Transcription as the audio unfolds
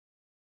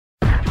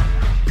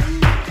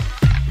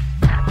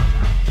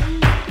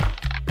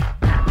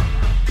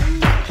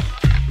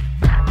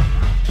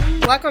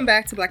Welcome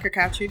back to Blacker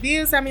Couch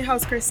Reviews. I'm your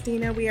host,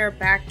 Christina. We are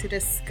back to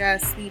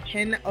discuss the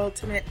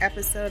penultimate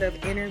episode of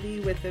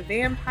Interview with the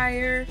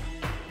Vampire,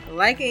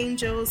 Like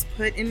Angels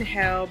Put in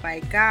Hell by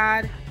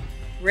God,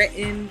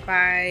 written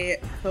by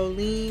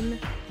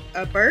Colleen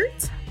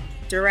Abert,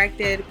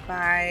 directed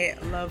by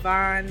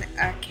Lavon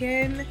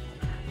Akin,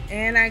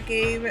 and I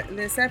gave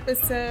this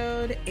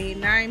episode a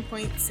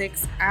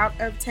 9.6 out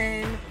of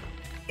 10.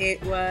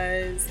 It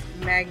was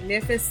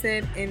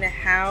magnificent in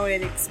how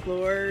it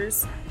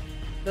explores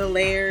the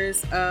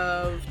layers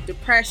of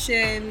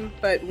depression,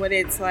 but what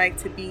it's like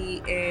to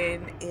be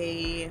in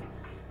a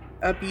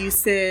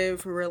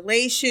abusive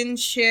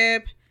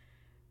relationship,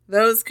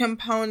 those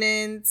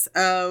components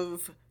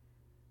of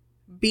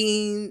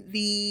being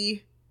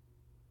the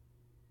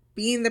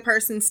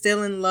person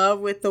still in love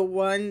with the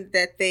one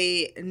that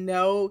they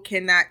know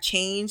cannot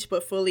change,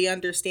 but fully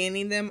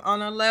understanding them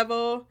on a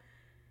level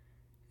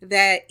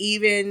that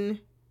even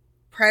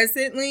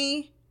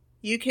presently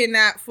you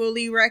cannot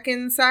fully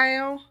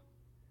reconcile,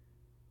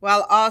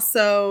 while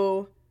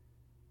also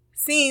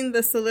seeing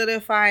the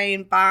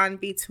solidifying bond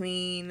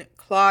between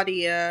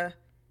Claudia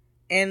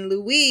and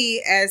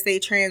Louis as they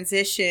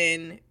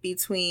transition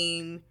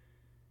between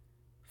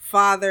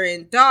father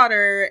and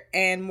daughter,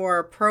 and more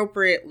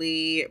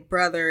appropriately,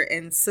 brother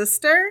and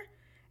sister.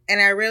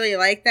 And I really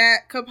like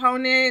that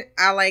component.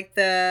 I like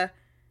the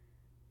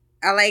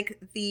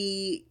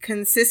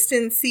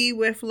consistency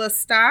with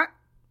Lestat,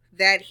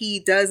 that he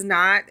does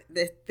not,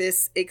 that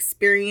this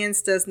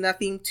experience does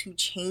nothing to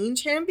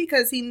change him,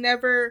 because he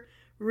never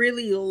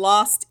really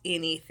lost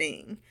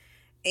anything.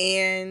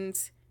 And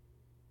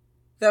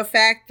the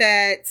fact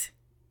that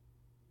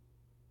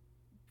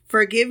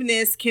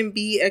forgiveness can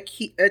be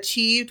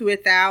achieved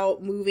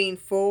without moving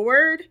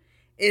forward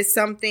is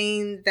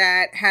something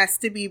that has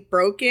to be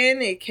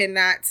broken. It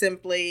cannot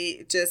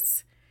simply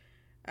just,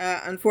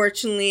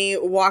 unfortunately,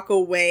 walk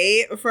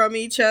away from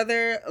each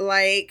other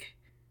like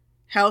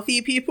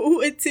healthy people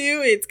would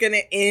do. It's going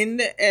to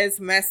end as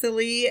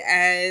messily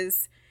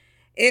as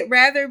it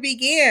rather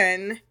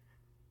began.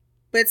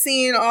 But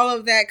seeing all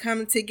of that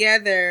come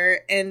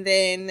together, and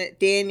then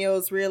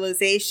Daniel's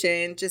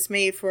realization, just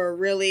made for a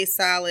really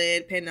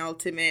solid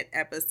penultimate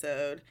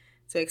episode.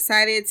 So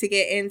excited to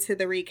get into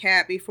the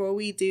recap. Before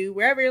we do,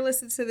 wherever you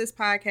listen to this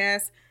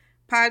podcast,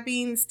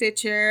 Podbean,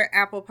 Stitcher,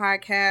 Apple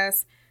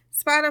Podcasts,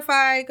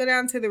 Spotify, go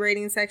down to the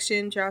rating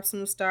section, drop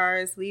some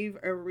stars, leave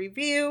a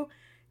review.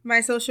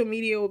 My social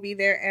media will be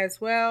there as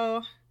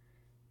well.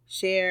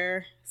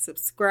 Share,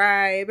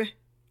 subscribe,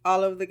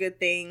 all of the good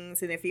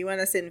things. And if you want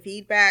to send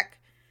feedback,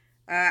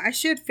 I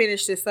should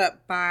finish this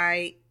up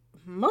by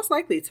most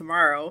likely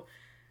tomorrow.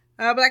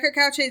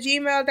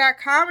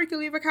 blackercouch@gmail.com, or you can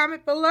leave a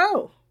comment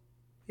below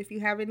if you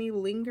have any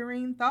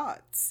lingering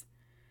thoughts.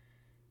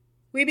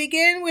 We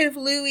begin with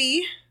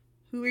Louis,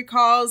 who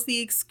recalls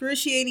the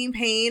excruciating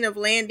pain of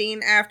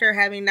landing after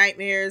having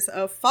nightmares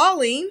of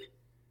falling.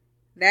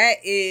 That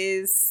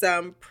is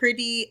some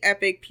pretty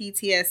epic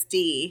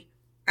PTSD,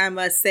 I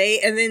must say.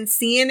 And then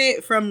seeing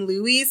it from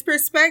Louis'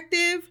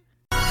 perspective.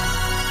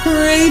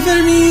 Pray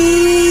for me!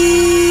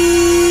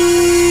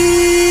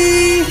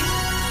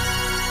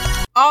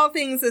 All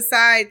things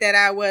aside that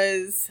I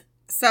was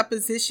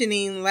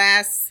suppositioning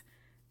last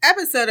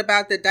episode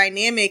about the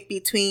dynamic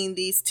between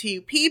these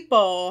two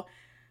people,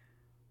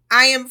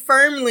 I am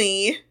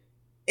firmly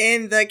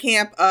in the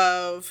camp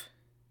of,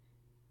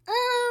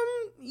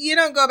 you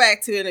don't go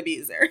back to an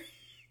abuser.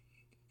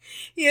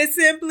 You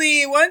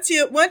simply, once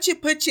you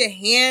put your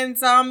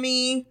hands on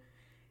me,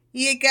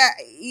 you got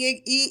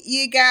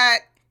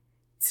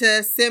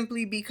to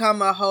simply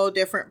become a whole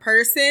different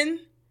person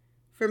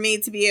for me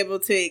to be able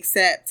to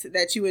accept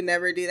that you would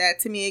never do that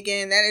to me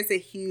again. That is a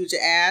huge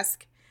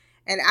ask.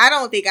 And I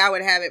don't think I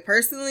would have it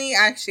personally.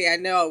 Actually, I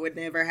know I would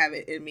never have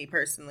it in me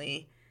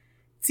personally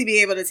to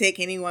be able to take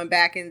anyone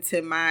back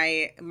into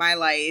my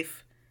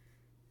life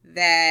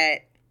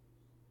that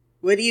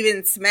would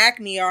even smack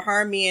me or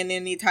harm me in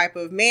any type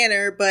of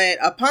manner. But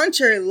a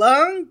punctured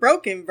lung,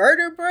 broken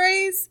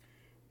vertebrae,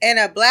 and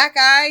a black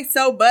eye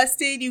so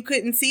busted you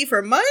couldn't see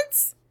for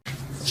months?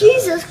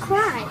 Jesus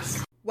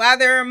Christ. While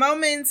there are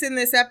moments in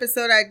this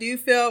episode I do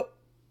feel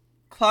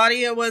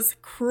Claudia was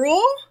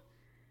cruel,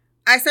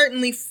 I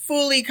certainly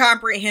fully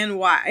comprehend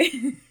why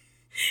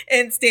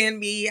and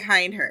stand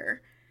behind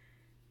her.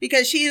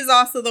 Because she is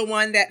also the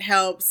one that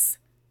helps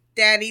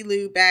Daddy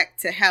Lou back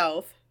to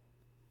health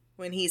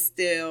when he's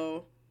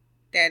still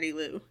Daddy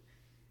Lou.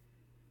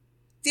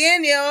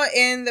 Daniel,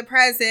 in the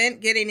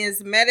present, getting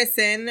his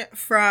medicine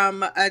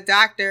from a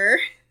doctor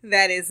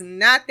that is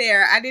not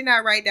there. I did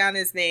not write down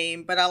his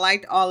name, but I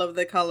liked all of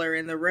the color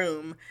in the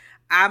room,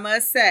 I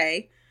must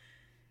say.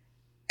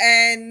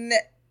 And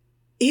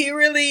he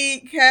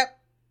really kept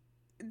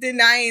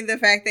denying the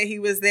fact that he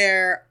was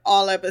there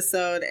all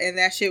episode, and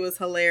that shit was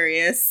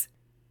hilarious.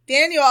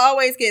 Daniel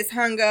always gets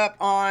hung up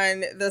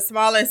on the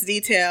smallest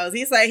details.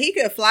 He's like, he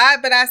could fly,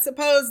 but I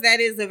suppose that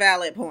is a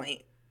valid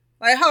point.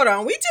 Like, hold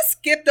on, we just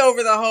skipped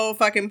over the whole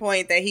fucking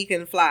point that he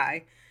can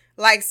fly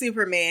like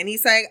Superman.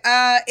 He's like,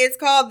 it's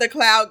called the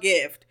cloud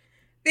gift.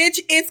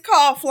 Bitch, it's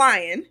called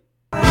flying.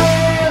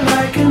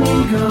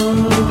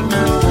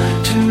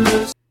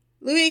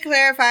 Louis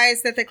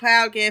clarifies that the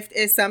cloud gift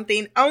is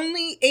something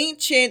only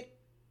ancient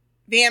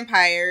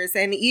vampires,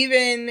 and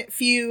even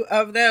few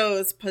of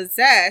those,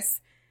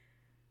 possess,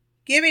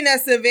 giving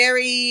us a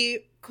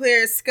very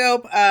clear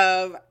scope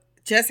of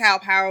just how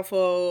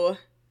powerful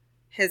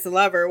his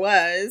lover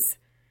was.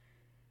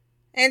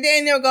 And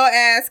Daniel go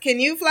ask, can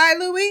you fly,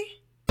 Louis?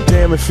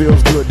 Damn, it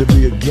feels good to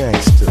be a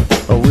gangster.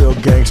 A real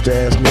gangster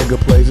ass nigga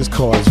plays his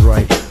cards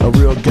right. A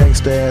real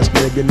gangster ass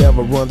nigga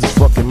never runs his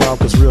fucking mouth,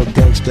 cause real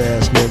gangster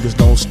ass niggas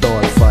don't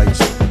start fights.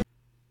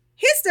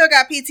 He still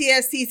got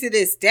PTSD to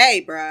this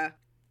day, bruh.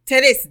 To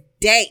this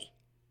day.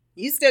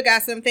 You still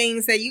got some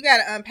things that you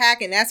gotta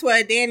unpack, and that's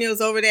what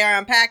Daniel's over there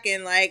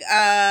unpacking. Like,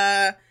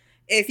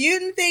 if you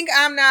didn't think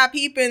I'm not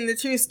peeping the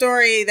true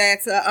story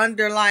that's an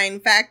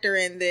underlying factor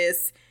in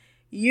this,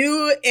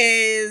 you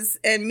is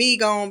and me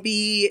gonna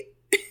be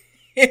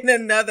in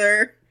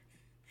another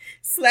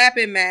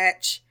slapping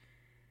match.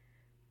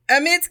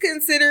 Amidst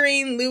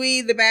considering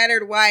Louis the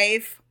battered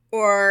wife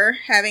or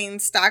having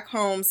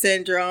Stockholm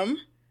syndrome,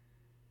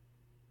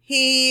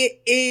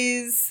 he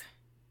is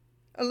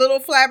a little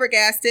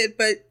flabbergasted,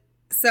 but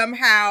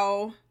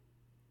somehow,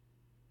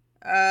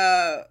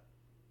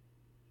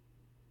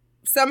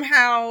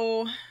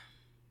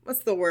 what's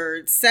the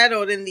word?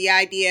 Settled in the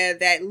idea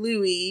that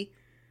Louis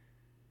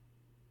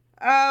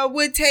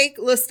would take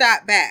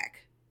Lestat back.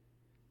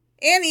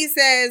 And he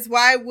says,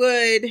 why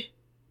would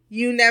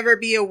you never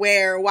be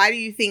aware? Why do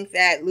you think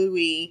that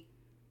Louis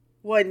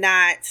would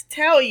not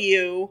tell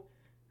you,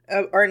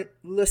 or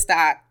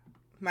Lestat,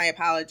 my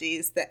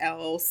apologies, the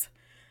L's,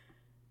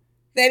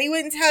 that he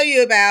wouldn't tell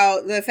you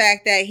about the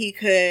fact that he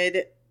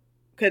could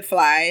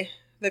fly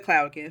the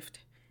cloud gift?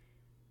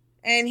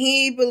 And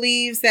he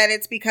believes that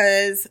it's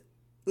because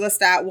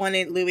Lestat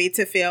wanted Louis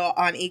to feel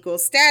on equal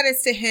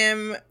status to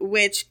him,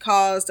 which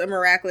caused a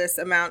miraculous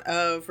amount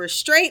of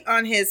restraint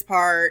on his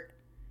part.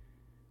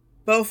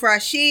 Both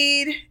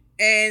Rashid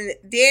and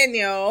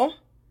Daniel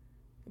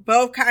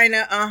both kind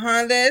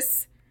of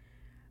this.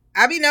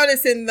 I'll be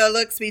noticing the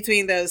looks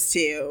between those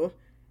two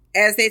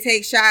as they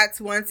take shots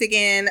once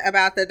again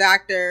about the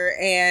doctor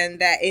and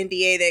that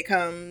NDA that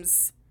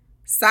comes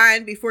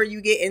signed before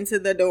you get into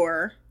the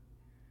door.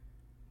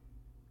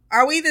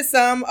 Are we the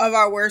sum of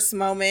our worst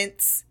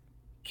moments?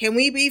 Can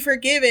we be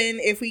forgiven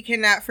if we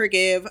cannot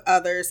forgive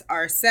others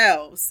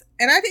ourselves?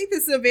 And I think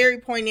this is a very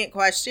poignant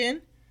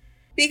question,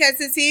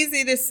 because it's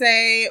easy to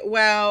say,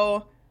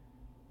 well,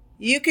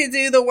 you could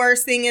do the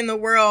worst thing in the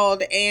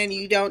world and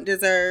you don't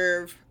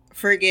deserve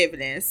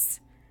forgiveness.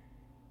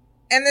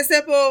 And the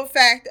simple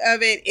fact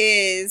of it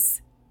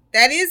is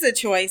that is a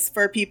choice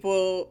for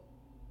people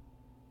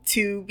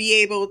to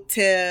be able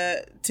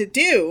to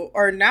do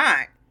or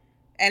not.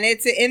 And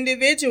it's an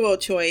individual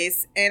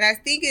choice. And I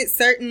think it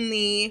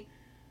certainly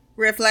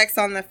reflects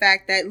on the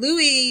fact that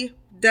Louis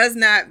does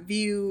not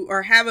view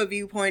or have a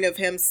viewpoint of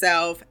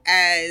himself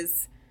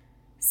as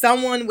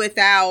someone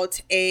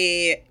without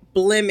a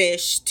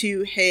blemish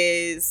to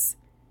his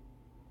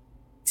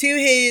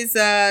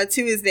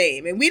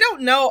name. And we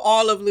don't know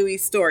all of Louis'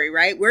 story,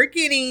 right? We're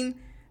getting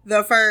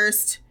the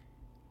first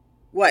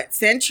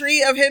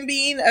century of him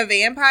being a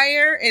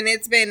vampire, and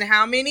it's been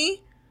how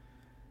many?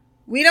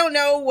 We don't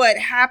know what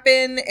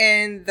happened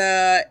in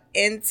the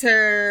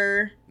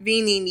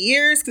intervening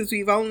years, because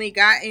we've only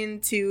gotten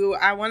to,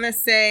 I want to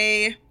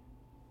say,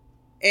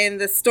 in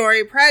the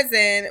story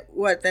present,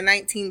 the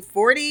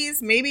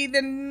 1940s, maybe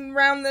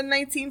around the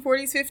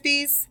 1940s,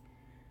 50s.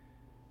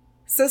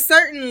 So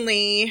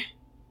certainly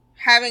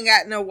haven't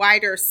gotten a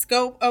wider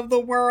scope of the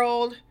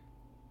world.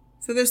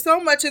 So there's so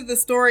much of the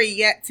story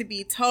yet to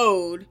be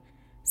told.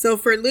 So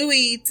for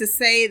Louis to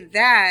say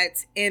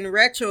that in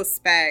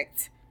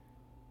retrospect,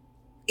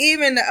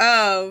 even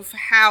of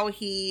how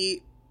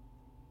he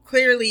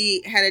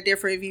clearly had a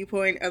different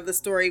viewpoint of the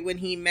story when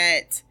he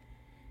met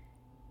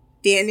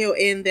Daniel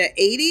in the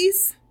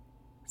 80s,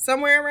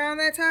 somewhere around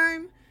that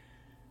time,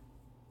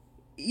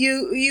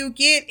 you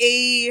get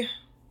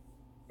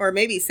or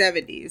maybe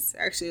 70s.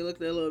 Actually, it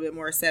looked a little bit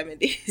more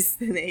 70s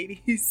than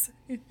 80s.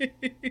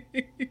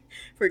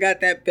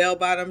 Forgot that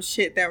bell-bottom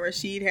shit that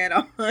Rashid had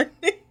on.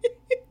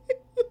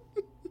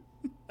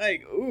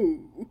 Like,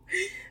 ooh,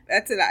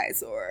 that's an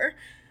eyesore.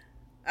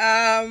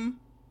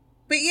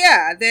 But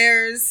yeah,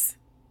 there is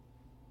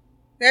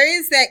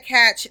that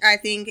catch, I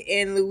think,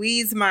 in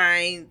Louis'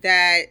 mind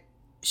that,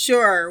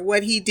 sure,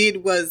 what he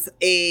did was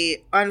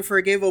a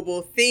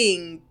unforgivable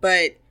thing,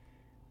 but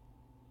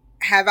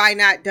have I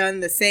not done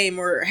the same?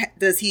 Or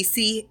does he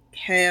see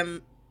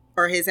him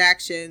or his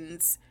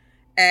actions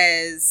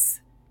as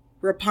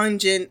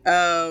repugnant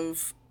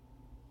of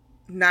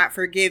not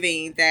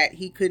forgiving, that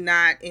he could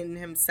not in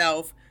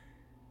himself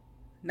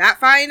not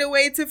find a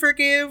way to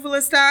forgive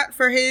Lestat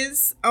for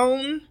his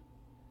own?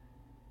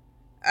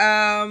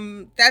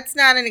 That's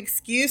not an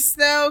excuse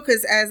though,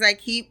 because as I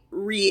keep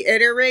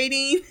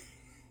reiterating,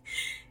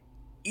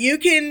 you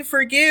can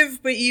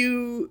forgive, but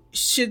you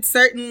should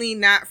certainly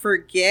not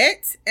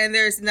forget. And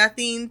there's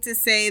nothing to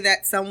say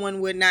that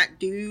someone would not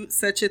do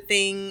such a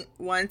thing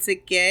once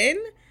again,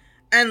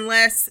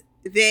 unless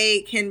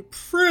they can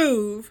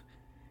prove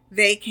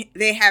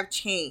they have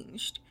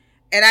changed.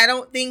 And I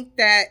don't think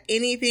that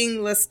anything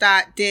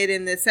Lestat did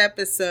in this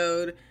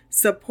episode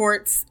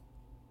supports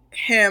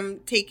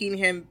him taking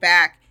him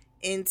back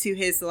into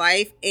his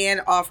life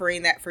and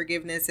offering that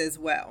forgiveness as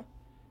well.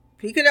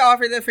 He could have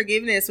offered the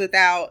forgiveness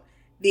without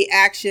the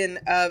action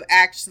of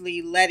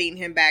actually letting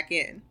him back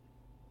in.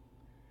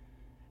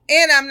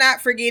 And I'm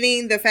not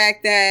forgetting the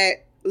fact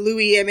that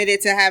Louis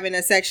admitted to having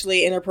a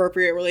sexually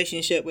inappropriate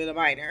relationship with a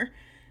minor.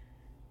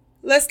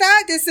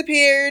 Lestat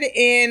disappeared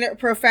in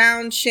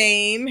profound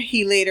shame,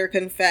 he later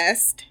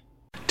confessed.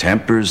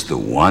 Temper's the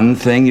one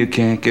thing you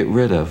can't get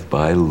rid of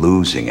by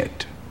losing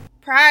it.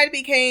 Pride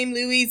became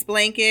Louis'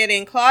 blanket,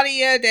 and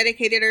Claudia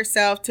dedicated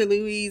herself to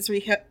Louis'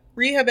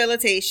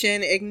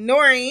 rehabilitation,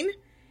 ignoring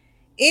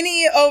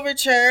any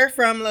overture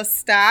from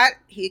Lestat.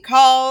 He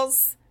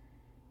calls.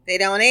 They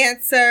don't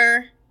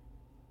answer.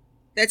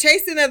 The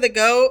chasing of the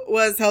goat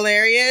was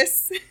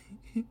hilarious.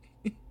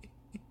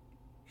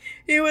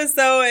 He was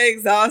so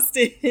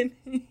exhausted.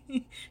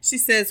 She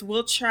says,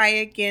 "We'll try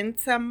again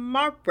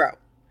tomorrow."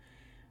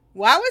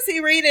 Why was he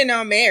reading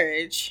on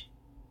marriage?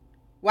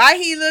 Why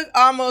he looked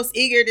almost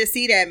eager to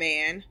see that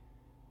man?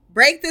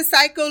 Break the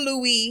cycle,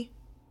 Louis.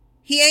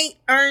 He ain't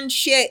earned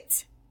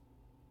shit.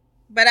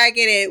 But I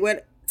get it.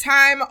 What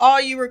time all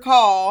you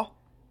recall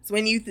is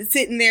when you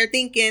sitting there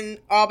thinking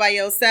all by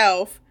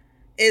yourself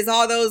is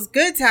all those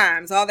good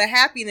times, all the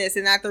happiness,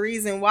 and not the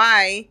reason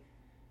why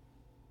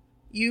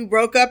you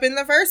broke up in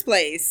the first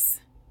place.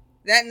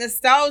 That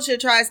nostalgia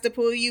tries to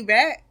pull you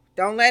back.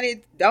 Don't let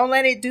it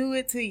do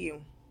it to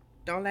you.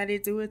 Don't let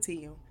it do it to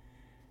you.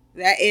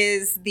 That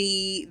is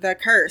the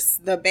curse,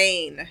 the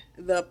bane,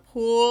 the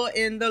pull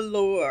in the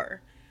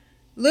lure.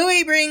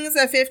 Louis brings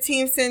a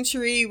 15th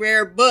century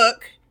rare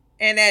book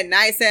and that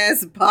nice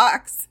ass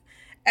box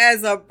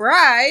as a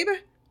bribe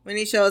when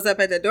he shows up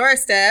at the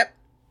doorstep.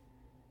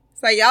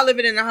 It's like, y'all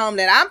living in a home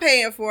that I'm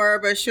paying for,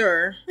 but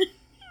sure.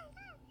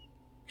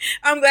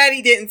 I'm glad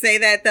he didn't say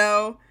that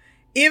though,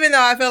 even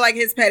though I feel like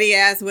his petty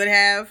ass would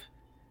have.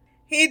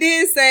 He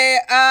did say,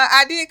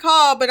 I did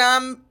call, but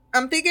I'm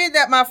thinking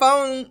that my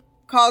phone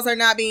calls are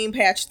not being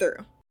patched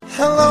through.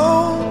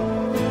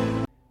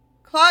 Hello?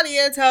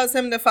 Claudia tells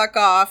him to fuck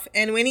off,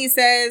 and when he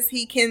says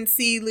he can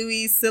see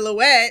Louis'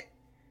 silhouette,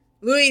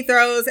 Louis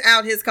throws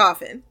out his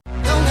coffin.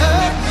 Don't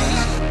hurt me.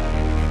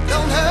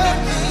 Don't hurt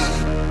me.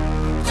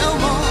 No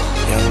more.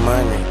 Young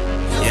Money.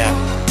 Yeah.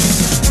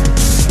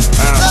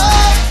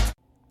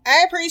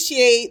 I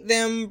appreciate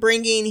them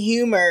bringing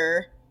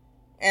humor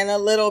and a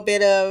little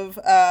bit of,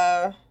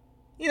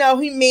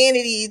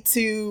 humanity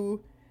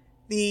to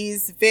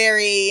these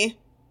very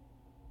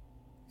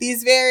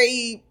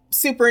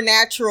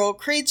supernatural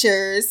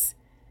creatures.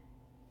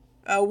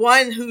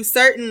 One who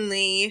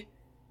certainly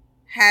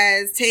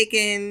has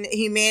taken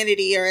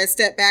humanity or has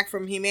stepped back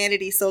from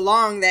humanity so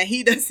long that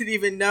he doesn't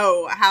even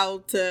know how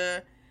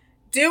to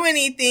do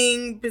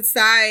anything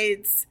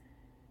besides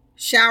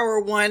shower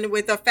one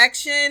with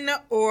affection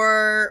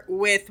or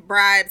with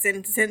bribes.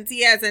 And since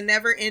he has a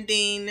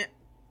never-ending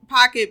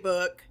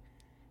pocketbook,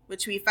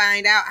 which we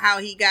find out how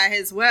he got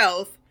his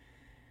wealth,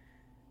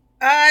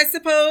 I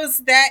suppose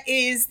that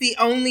is the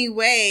only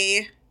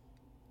way.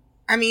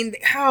 I mean,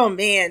 oh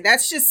man,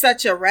 that's just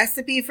such a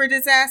recipe for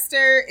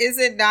disaster, is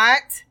it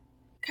not?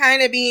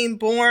 Kind of being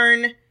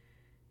born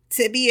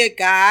to be a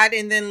god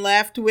and then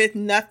left with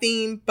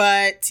nothing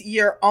but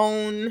your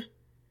own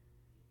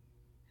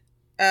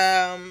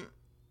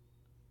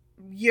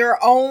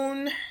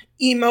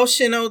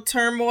emotional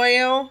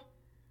turmoil,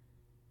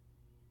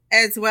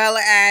 as well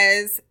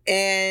as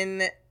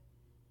an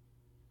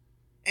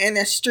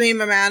extreme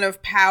amount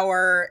of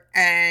power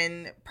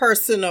and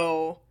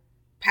personal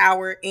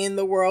power in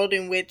the world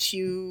in which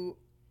you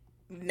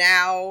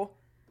now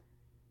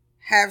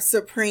have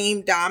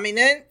supreme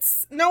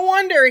dominance. No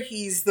wonder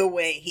he's the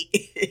way he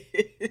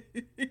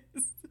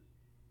is.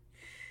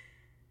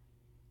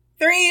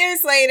 3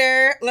 years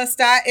later,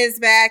 Lestat is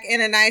back in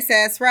a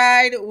nice-ass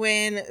ride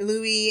when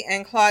Louis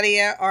and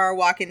Claudia are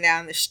walking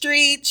down the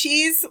street.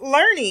 She's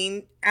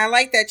learning. I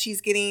like that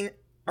she's giving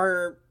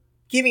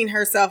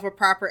herself a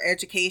proper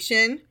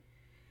education.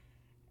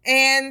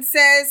 And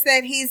says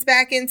that he's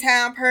back in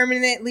town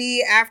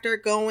permanently after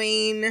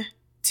going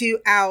to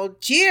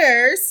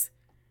Algiers.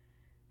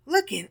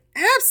 Looking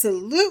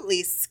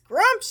absolutely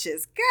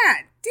scrumptious.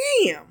 God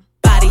damn.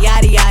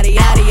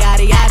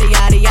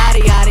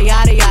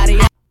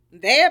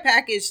 They a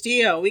package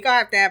deal. We gonna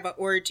have to have an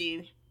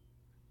orgy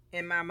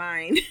in my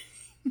mind.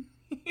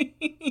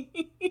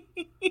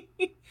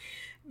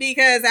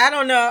 Because I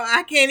don't know.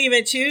 I can't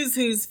even choose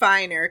who's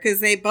finer.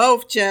 Because they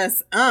both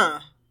just,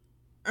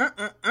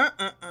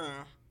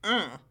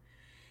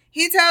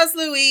 He tells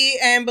Louis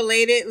and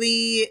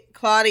belatedly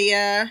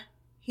Claudia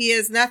he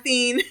is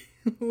nothing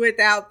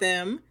without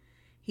them.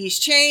 He's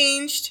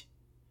changed.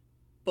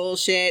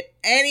 Bullshit.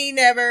 And he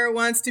never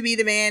wants to be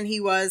the man he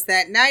was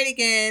that night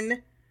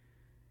again.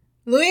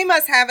 Louis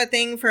must have a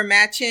thing for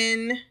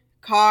matching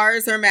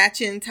cars or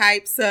matching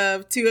types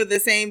of two of the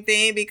same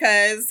thing,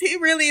 because he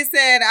really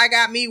said, I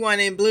got me one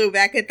in blue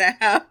back at the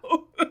house.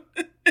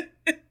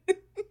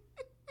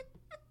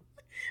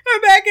 Or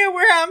back at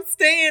where I'm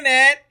staying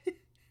at.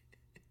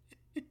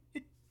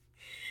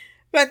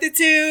 But the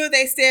two,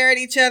 they stare at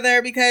each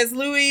other because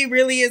Louis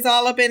really is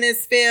all up in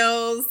his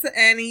feels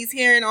and he's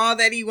hearing all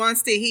that he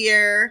wants to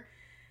hear.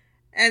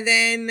 And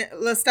then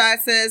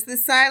Lestat says, the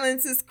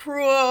silence is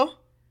cruel.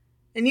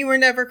 And you were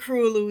never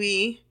cruel,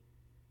 Louis.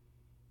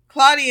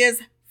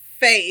 Claudia's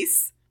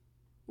face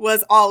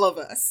was all of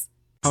us.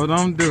 Oh,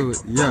 don't do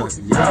it. Yeah.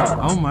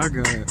 Oh my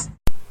God.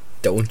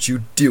 Don't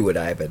you do it,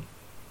 Ivan.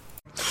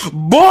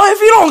 Boy, if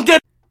you don't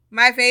get...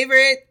 My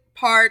favorite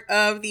part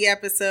of the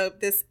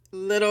episode, this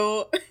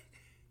little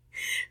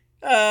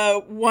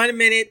 1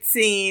 minute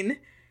scene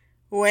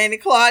when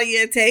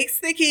Claudia takes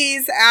the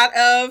keys out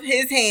of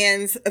his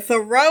hands,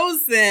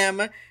 throws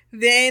them,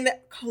 then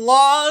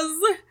claws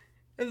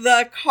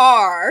the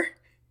car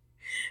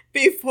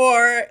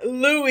before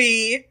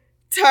Louis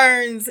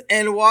turns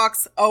and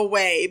walks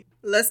away.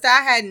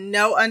 Lestat had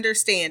no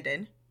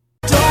understanding.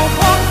 Don't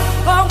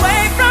walk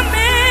away from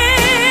me.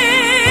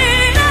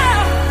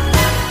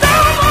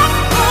 Don't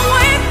walk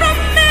away from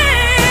me.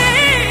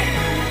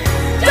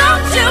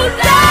 Don't you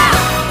dare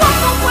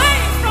walk away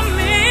from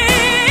me.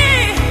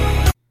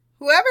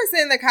 Whoever's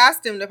in the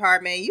costume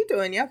department, you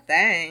doing your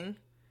thing.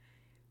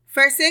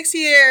 For 6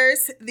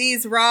 years,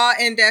 these raw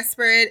and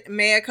desperate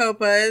mea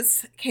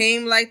culpas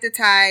came like the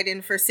tide,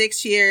 and for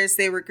 6 years,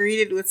 they were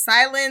greeted with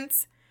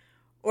silence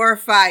or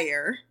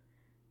fire.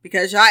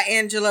 Because y'all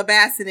Angela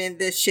Bassetting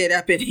this shit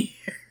up in here.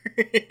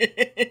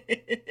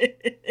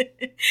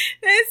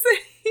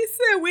 He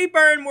said we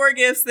burned more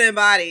gifts than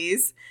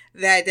bodies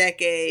that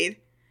decade.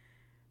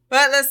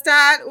 But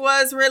Lestat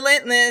was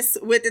relentless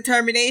with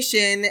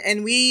determination,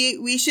 and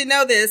we should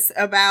know this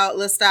about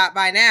Lestat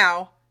by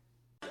now.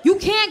 You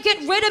can't get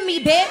rid of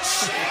me,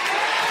 bitch.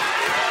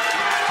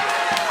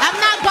 I'm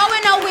not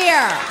going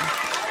nowhere.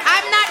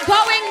 I'm not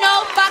going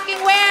no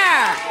fucking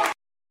where.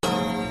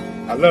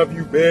 I love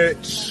you,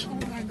 bitch. Oh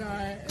my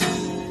God.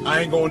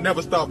 I ain't gonna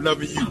never stop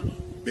loving you,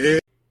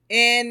 bitch.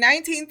 In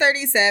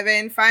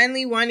 1937,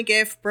 finally one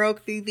gift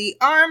broke through the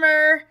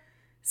armor,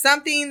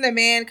 something the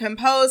man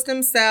composed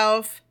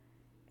himself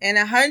in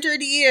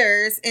 100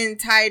 years,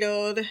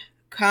 entitled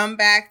Come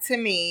Back to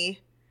Me.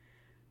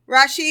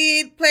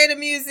 Rashid played the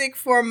music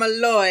for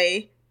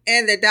Malloy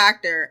and the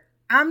doctor.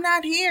 I'm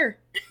not here.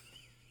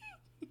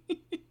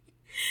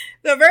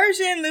 The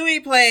version Louis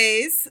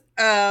plays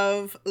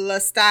of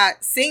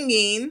Lestat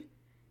singing,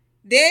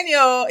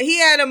 Daniel, he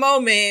had a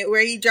moment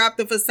where he dropped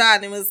the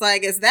facade and was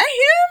like, is that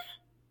him?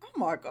 Oh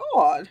my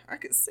God, I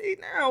can see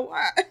now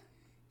why.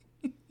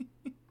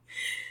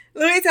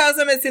 Louis tells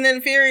him it's an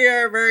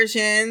inferior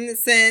version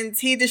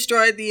since he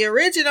destroyed the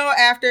original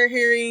after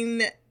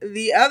hearing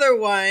the other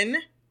one,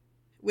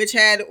 which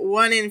had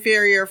one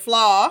inferior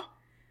flaw,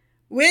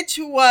 which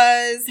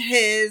was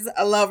his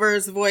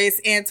lover's voice,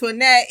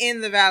 Antoinette,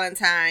 in The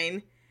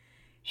Valentine.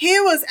 He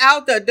was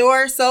out the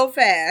door so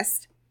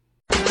fast.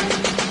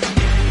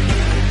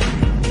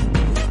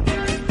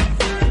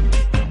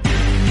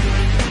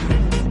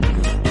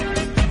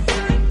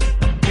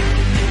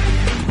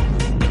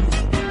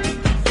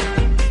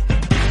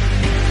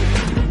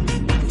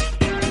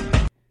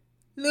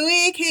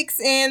 Louis kicks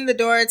in the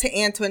door to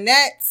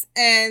Antoinette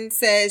and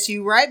says,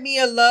 you write me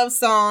a love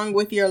song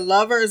with your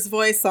lover's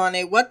voice on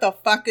it. What the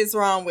fuck is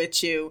wrong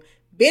with you?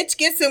 Bitch,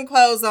 get some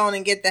clothes on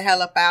and get the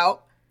hell up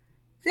out.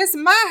 This is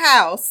my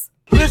house.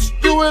 Bitch,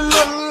 you it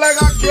look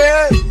like I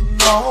care.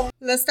 No.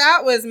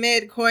 Lestat was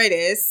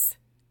mid-coitus.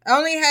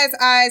 Only has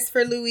eyes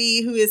for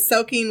Louis, who is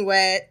soaking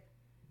wet.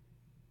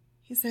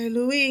 He said,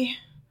 Louis,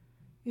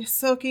 you're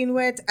soaking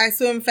wet. I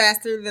swim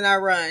faster than I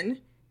run.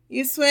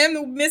 You swam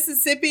the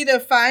Mississippi to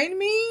find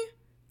me?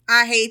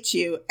 I hate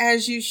you,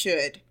 as you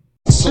should.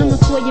 I'ma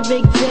call your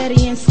big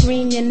daddy and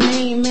scream your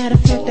name. Matter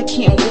of fact, I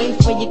can't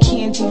wait for your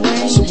candy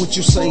rain. So what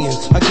you saying?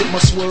 I get my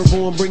swerve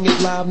on, bring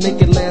it live,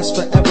 make it last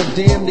forever.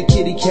 Damn, the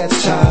kitty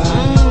cat's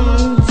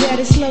tired.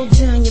 Daddy, slow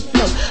down your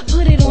flow.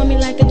 Put it on me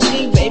like a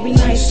G, baby,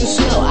 nice and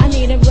slow. I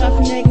need a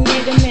roughneck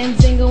nigga,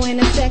 Mandingo in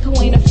a sack who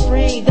ain't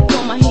afraid to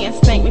pull my hand,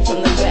 spank me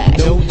from the back.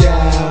 No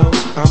doubt,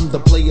 I'm the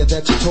player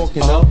that you're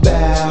talking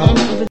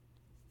about.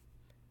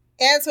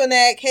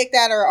 Antoinette kicked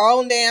out her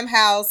own damn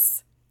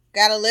house.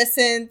 Gotta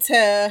listen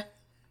to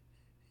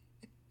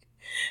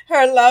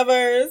her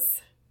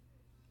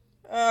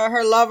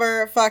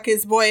lover fuck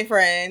his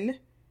boyfriend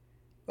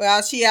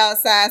while she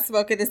outside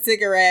smoking a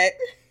cigarette.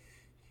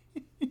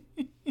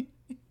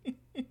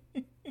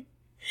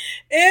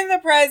 In the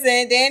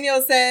present,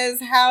 Daniel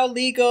says how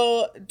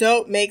legal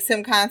dope makes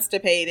him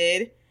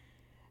constipated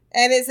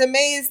and is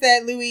amazed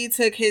that Louis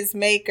took his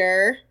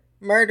maker,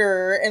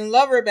 murderer, and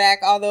lover back,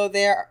 although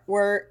there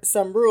were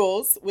some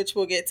rules, which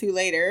we'll get to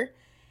later.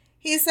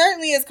 He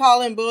certainly is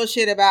calling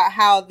bullshit about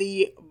how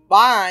the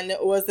bond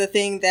was the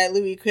thing that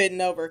Louis couldn't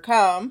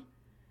overcome.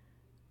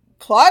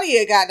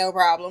 Claudia got no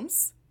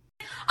problems.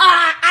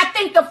 I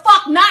think the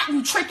fuck not,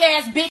 you trick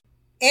ass bitch.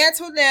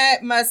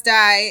 Antoinette must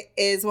die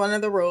is one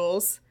of the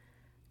rules.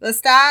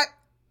 Lestat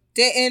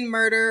didn't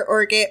murder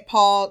or get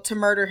Paul to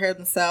murder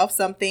himself,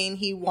 something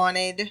he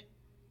wanted.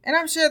 And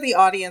I'm sure the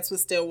audience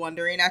was still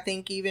wondering. I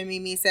think even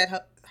Mimi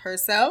said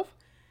herself.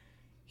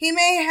 He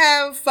may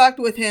have fucked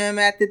with him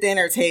at the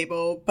dinner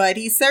table, but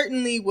he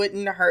certainly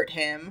wouldn't hurt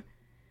him.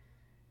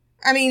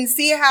 I mean,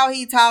 see how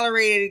he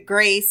tolerated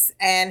Grace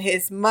and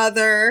his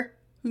mother,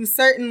 who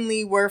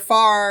certainly were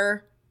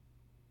far,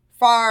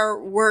 far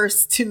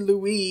worse to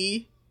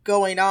Louis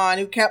going on,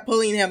 who kept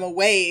pulling him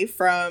away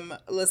from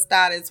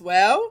Lestat as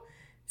well.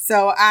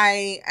 So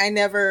I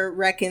never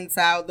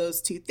reconciled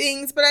those two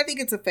things, but I think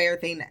it's a fair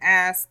thing to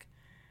ask.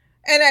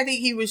 And I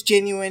think he was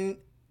genuine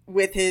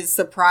with his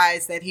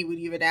surprise that he would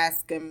even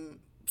ask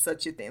him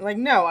such a thing. Like,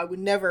 no, I would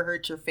never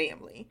hurt your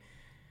family.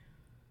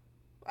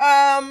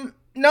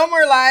 No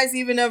more lies,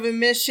 even of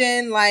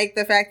omission, like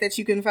the fact that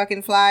you can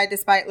fucking fly,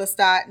 despite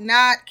Lestat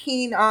not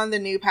keen on the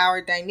new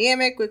power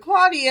dynamic, with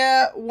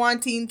Claudia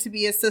wanting to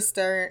be a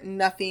sister,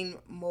 nothing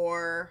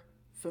more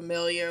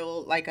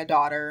familial like a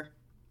daughter.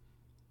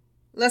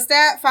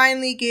 Lestat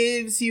finally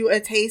gives you a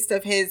taste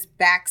of his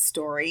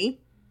backstory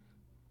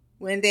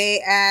when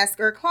they ask,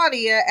 or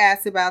Claudia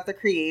asks about the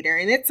creator,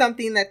 and it's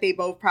something that they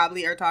both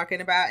probably are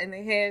talking about in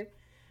their head.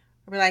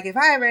 We're like, if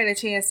I ever had a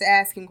chance to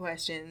ask him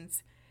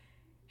questions.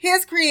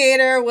 His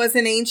creator was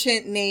an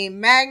ancient named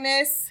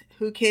Magnus,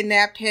 who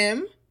kidnapped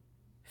him,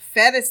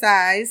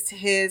 fetishized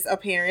his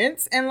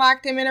appearance, and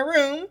locked him in a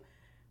room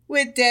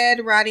with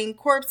dead, rotting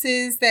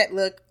corpses that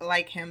look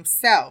like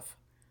himself.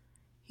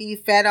 He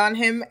fed on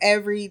him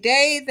every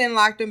day, then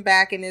locked him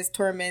back in his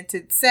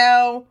tormented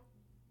cell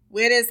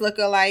with his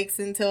lookalikes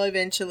until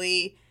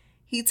eventually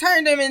he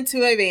turned him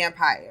into a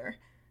vampire.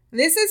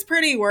 This is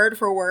pretty word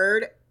for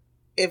word,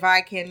 if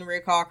I can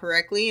recall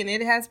correctly, and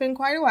it has been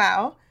quite a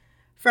while,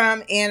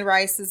 from Anne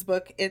Rice's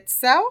book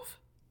itself.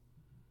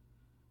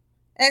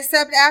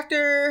 Except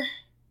after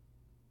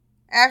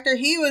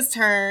he was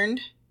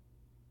turned,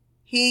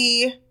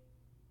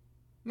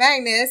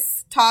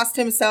 Magnus tossed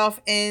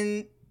himself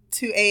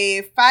into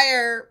a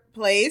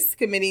fireplace,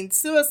 committing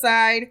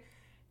suicide,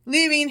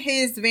 leaving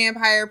his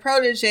vampire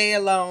protege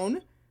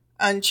alone,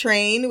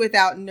 untrained,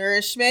 without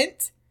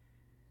nourishment.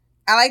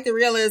 I like the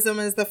realism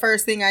as the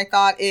first thing I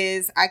thought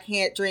is, I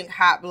can't drink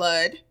hot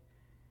blood.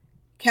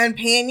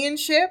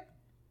 Companionship,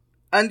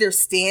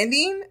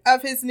 understanding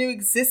of his new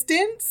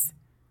existence,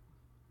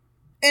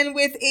 and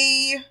with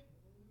a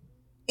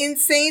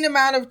insane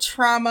amount of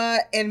trauma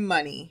and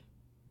money.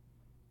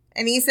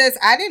 And he says,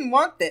 I didn't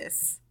want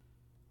this.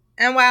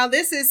 And while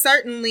this is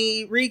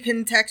certainly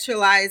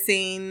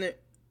recontextualizing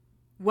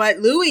what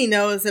Louis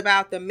knows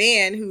about the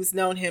man who's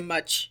known him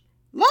much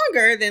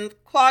longer than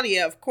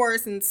Claudia, of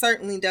course, and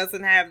certainly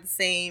doesn't have the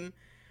same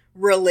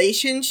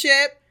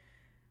relationship,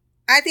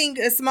 I think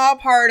a small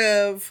part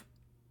of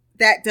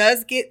that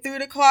does get through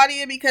to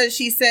Claudia, because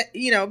she said,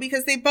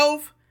 because they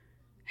both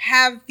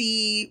have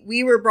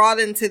we were brought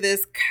into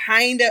this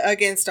kind of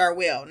against our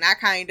will, not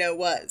kind of,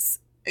 was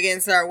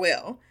against our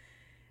will.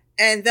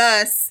 And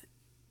thus,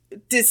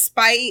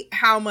 despite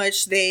how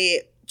much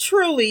they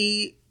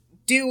truly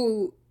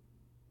do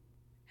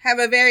have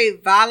a very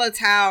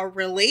volatile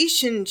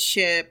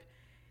relationship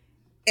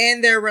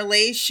in their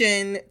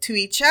relation to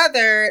each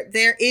other,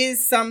 there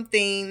is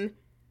something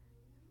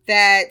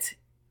that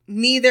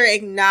neither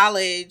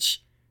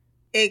acknowledge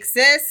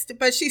exist,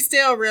 but she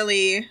still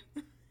really,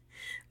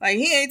 like,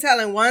 he ain't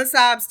telling one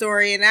sob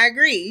story, and I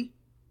agree,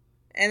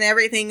 and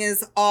everything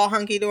is all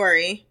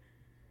hunky-dory.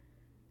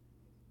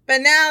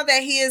 But now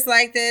that he is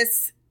like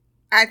this,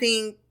 I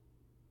think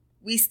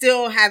we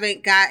still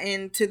haven't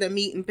gotten to the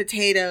meat and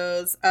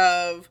potatoes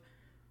of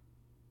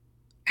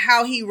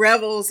how he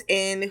revels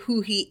in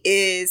who he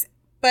is.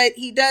 But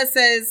he does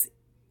say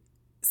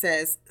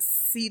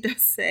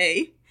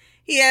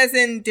he has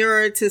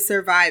endured to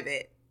survive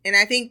it. And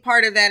I think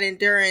part of that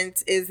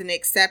endurance is an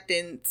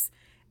acceptance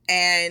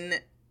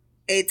and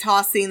a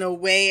tossing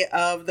away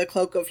of the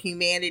cloak of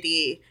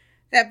humanity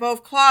that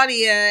both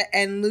Claudia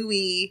and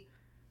Louis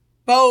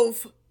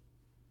both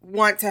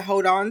want to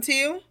hold on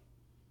to.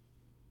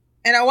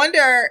 And I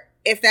wonder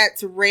if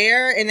that's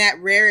rare, and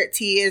that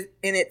rarity is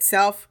in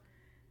itself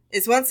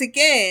is once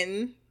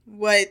again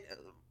what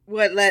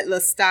led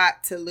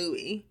Lestat to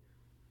Louis.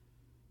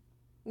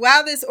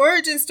 While this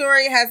origin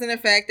story has an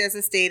effect, as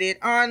I stated,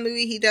 on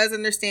Louis, he does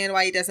understand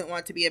why he doesn't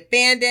want to be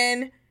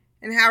abandoned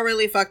and how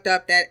really fucked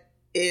up that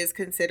is,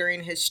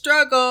 considering his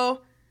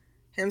struggle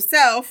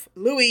himself,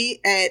 Louis,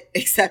 at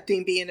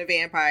accepting being a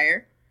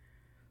vampire.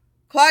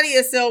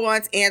 Claudia still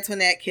wants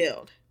Antoinette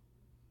killed.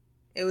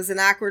 It was an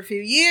awkward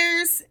few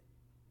years,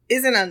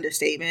 is an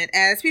understatement,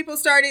 as people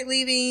started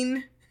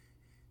leaving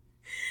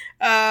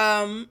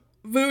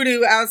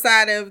voodoo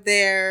outside of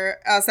their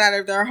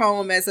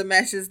home as a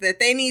message that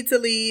they need to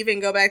leave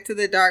and go back to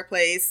the dark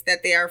place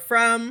that they are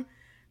from.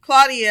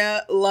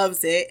 Claudia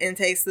loves it and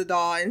takes the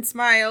doll and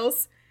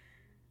smiles.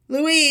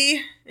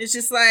 Louis is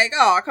just like,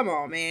 oh, come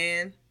on,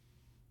 man.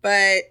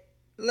 But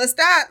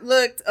Lestat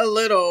looked a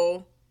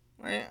little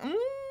like,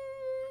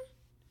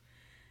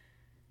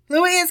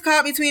 Louis is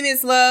caught between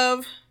his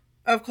love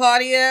of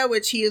Claudia,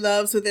 which he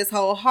loves with his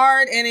whole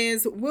heart, and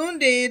his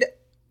wounded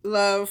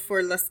love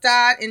for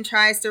Lestat, and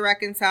tries to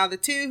reconcile the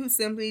two who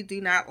simply do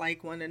not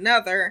like one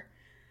another.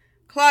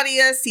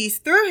 Claudia sees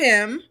through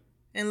him,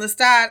 and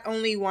Lestat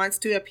only wants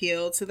to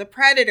appeal to the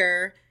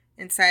predator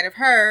inside of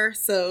her.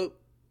 So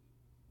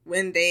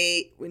when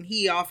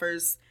he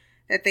offers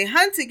that they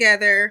hunt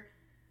together,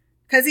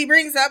 because he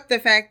brings up the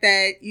fact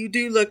that you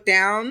do look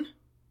down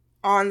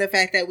on the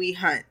fact that we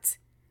hunt.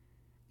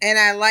 And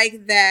I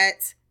like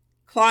that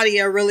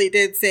Claudia really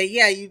did say,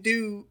 yeah, you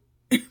do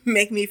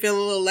make me feel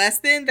a little less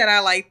than, that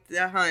I like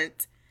to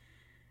hunt.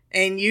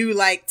 And you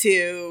like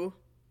to,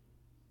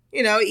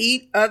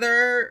 eat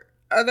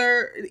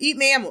eat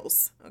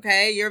mammals.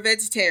 Okay? You're a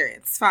vegetarian.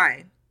 It's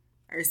fine.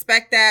 I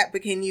respect that,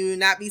 but can you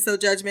not be so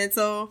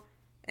judgmental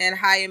and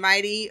high and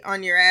mighty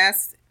on your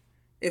ass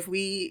if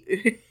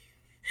we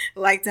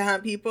like to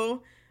hunt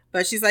people?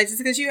 But she's like, just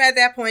because you had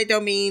that point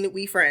don't mean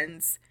we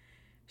friends.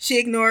 She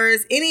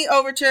ignores any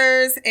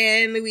overtures,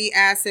 and Louis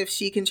asks if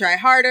she can try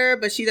harder,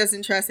 but she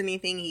doesn't trust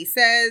anything he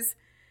says.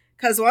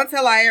 Because once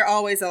a liar,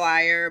 always a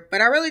liar.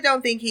 But I really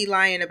don't think he's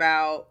lying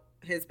about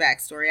his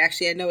backstory.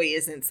 Actually, I know he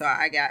isn't, so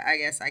I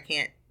guess I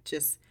can't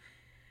just...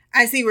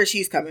 I see where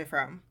she's coming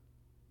from.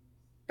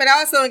 But I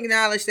also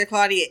acknowledge that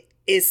Claudia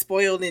is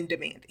spoiled and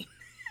demanding.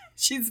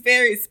 She's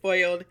very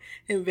spoiled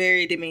and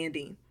very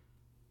demanding.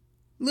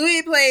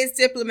 Louis plays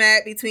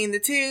diplomat between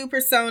the two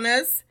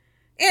personas.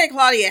 And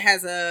Claudia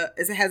has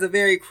a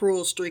very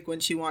cruel streak when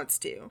she wants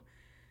to.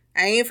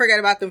 I ain't forget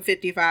about them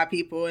 55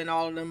 people and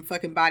all of them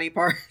fucking body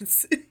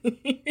parts.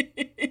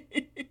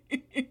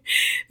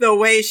 The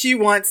way she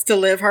wants to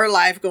live her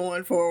life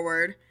going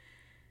forward.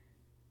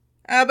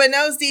 But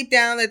knows deep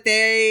down that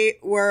they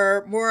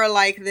were more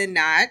alike than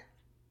not.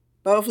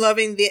 Both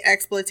loving the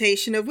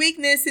exploitation of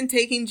weakness and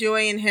taking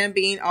joy in him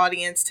being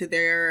audience to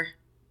their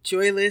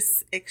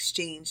joyless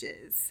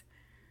exchanges.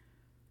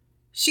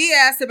 She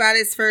asked about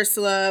his first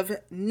love,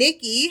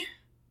 Nikki,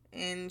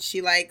 and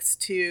she likes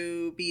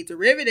to be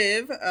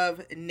derivative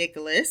of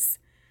Nicholas.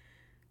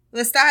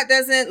 Lestat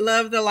doesn't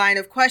love the line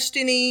of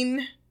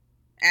questioning,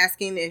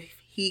 asking if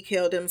he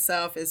killed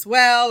himself as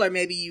well, or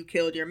maybe you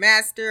killed your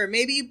master, or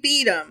maybe you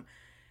beat him.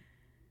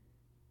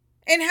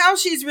 And how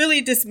she's really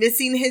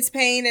dismissing his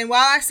pain. And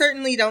while I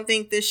certainly don't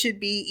think this should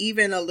be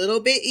even a little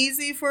bit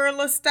easy for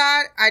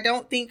Lestat, I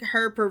don't think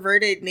her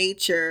perverted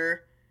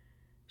nature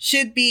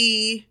should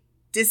be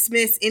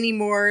dismissed any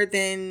more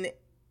than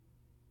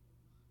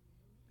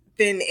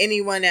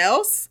anyone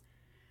else,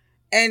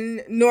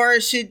 and nor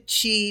should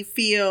she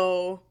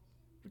feel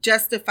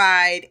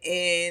justified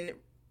in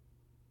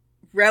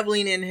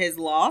reveling in his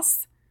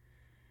loss.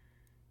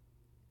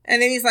 And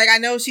then he's like, I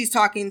know she's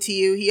talking to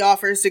you. He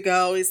offers to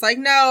go. He's like,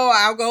 no,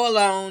 I'll go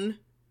alone.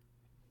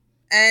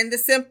 And the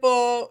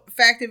simple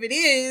fact of it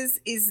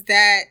is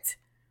that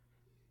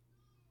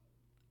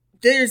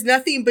there's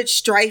nothing but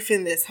strife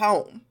in this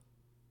home.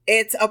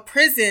 It's a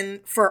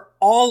prison for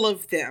all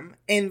of them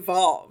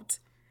involved.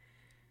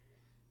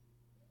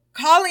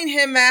 Calling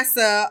him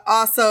Massa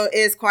also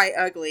is quite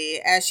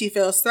ugly, as she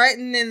feels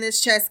threatened in this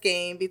chess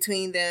game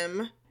between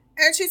them.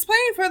 And she's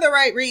playing for the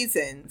right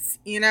reasons,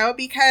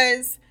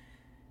 because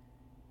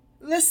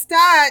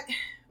Lestat,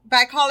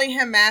 by calling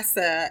him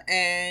Massa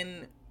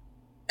and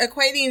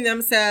equating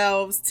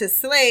themselves to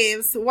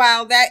slaves,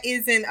 while that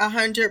isn't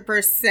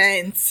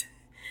 100%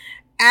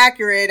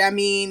 accurate. I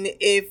mean,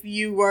 if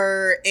you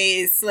were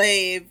a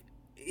slave,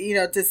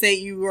 to say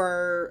you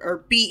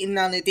were beaten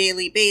on a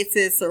daily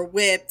basis or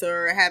whipped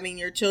or having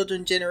your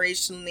children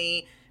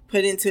generationally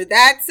put into,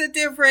 that's a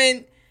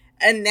different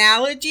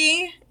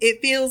analogy.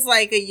 It feels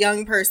like a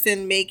young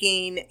person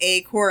making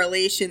a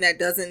correlation that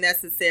doesn't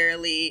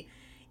necessarily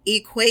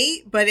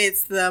equate, but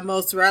it's the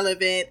most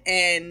relevant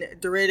and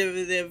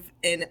derivative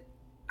and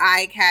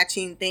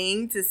eye-catching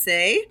thing to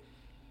say.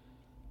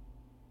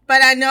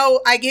 But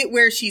I get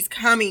where she's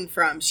coming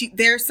from.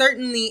 They're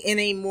certainly in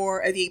a more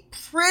of a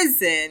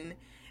prison,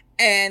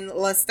 and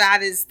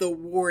Lestat is the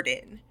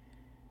warden.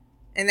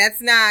 And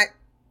that's not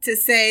to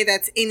say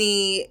that's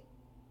any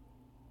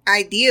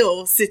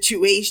ideal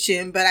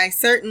situation, but I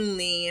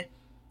certainly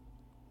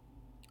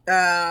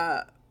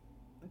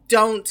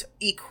don't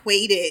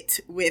equate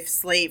it with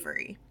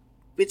slavery,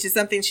 which is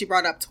something she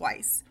brought up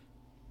twice.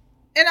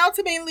 And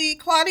ultimately,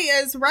 Claudia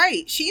is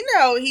right. She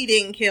know he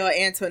didn't kill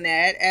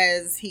Antoinette,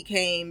 as he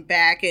came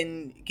back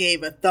and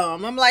gave a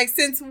thumb. I'm like,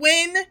 since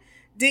when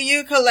do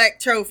you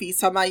collect trophies?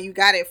 Talking about you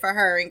got it for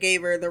her and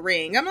gave her the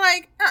ring. I'm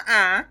like,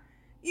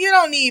 you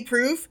don't need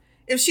proof.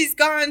 If she's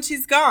gone,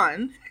 she's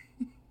gone.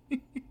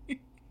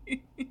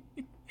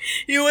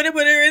 You would have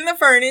put her in the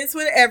furnace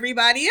with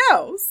everybody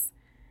else.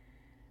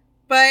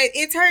 But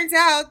it turns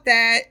out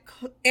that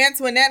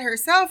Antoinette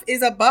herself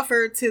is a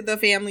buffer to the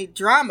family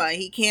drama.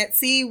 He can't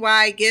see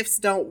why gifts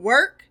don't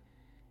work.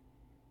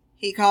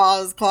 He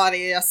calls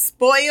Claudia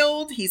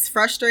spoiled. He's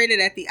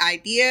frustrated at the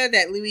idea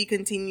that Louis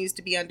continues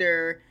to be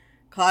under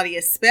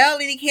Claudia's spell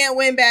and he can't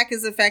win back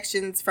his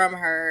affections from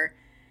her.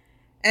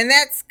 And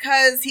that's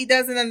because he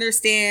doesn't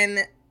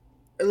understand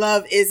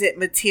love isn't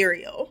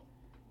material.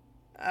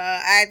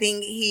 I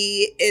think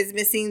he is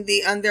missing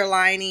the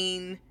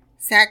underlining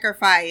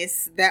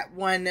sacrifice that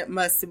one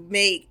must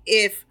make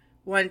if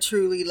one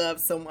truly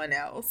loves someone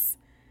else.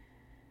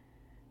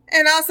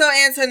 And also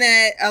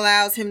Antoinette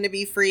allows him to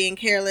be free and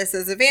careless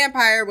as a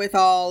vampire with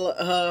all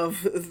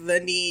of the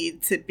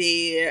need to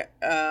be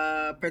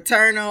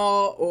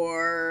paternal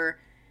or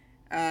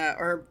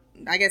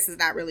I guess it's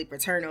not really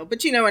paternal,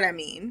 but you know what I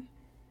mean.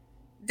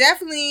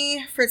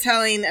 Definitely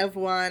foretelling of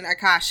one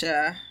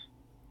Akasha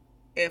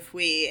if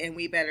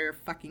we better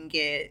fucking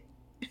get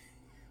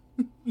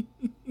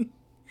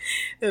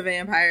the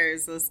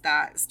Vampires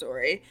Lestat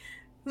story.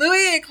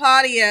 Louis and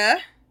Claudia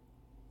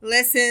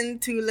listen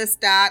to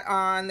Lestat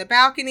on the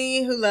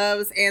balcony, who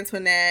loves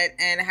Antoinette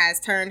and has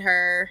turned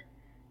her,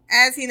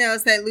 as he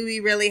knows that Louis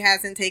really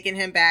hasn't taken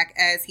him back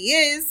as he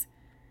is.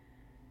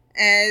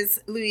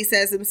 As Louis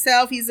says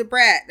himself, he's a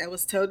brat that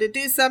was told to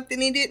do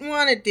something he didn't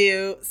want to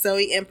do, so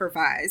he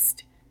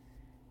improvised.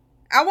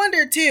 I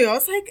wonder too, I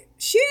was like,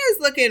 she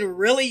is looking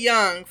really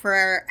young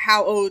for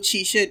how old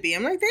she should be.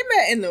 I'm like, they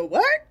met in the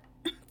what?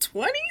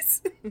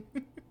 20s?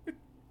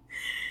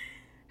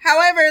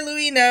 However,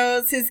 Louis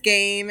knows his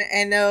game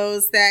and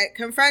knows that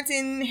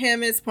confronting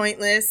him is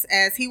pointless,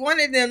 as he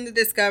wanted them to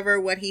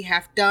discover what he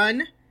hath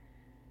done.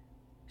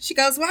 She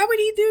goes, why would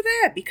he do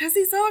that? Because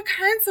he's all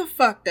kinds of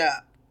fucked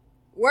up.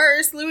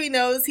 Worse, Louis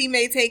knows he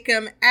may take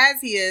him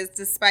as he is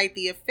despite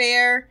the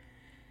affair,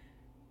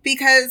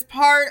 because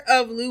part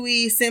of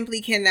Louis simply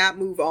cannot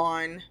move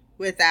on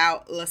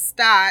without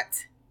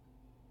Lestat.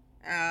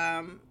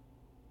 And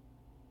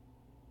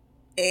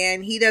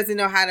he doesn't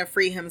know how to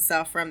free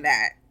himself from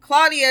that.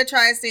 Claudia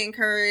tries to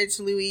encourage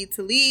Louis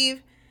to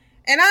leave.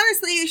 And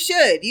honestly, you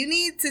should. You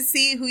need to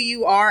see who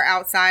you are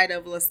outside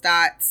of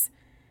Lestat's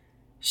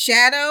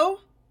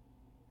shadow.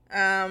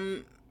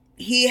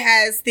 He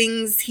has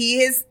things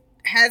he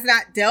has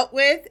not dealt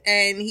with,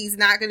 and he's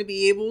not going to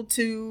be able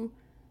to,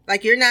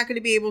 like, you're not going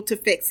to be able to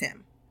fix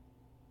him,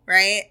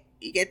 right?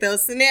 You get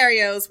those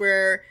scenarios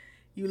where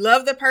you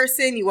love the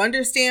person, you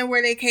understand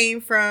where they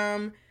came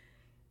from,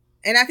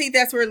 and I think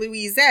that's where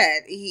Louis is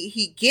at.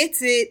 He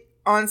gets it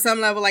on some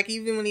level, like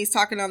even when he's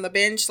talking on the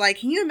bench, like,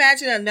 can you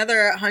imagine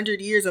another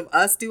 100 years of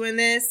us doing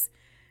this?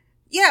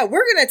 Yeah,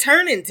 we're going to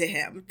turn into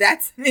him.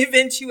 That's an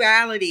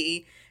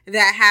eventuality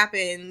that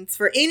happens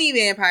for any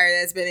vampire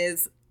that's been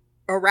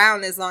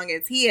around as long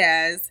as he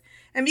has.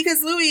 And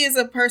because Louis is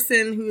a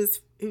person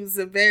who's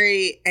a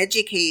very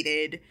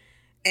educated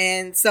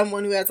and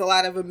someone who has a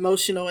lot of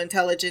emotional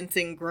intelligence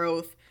and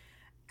growth,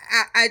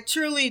 I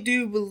truly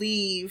do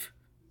believe,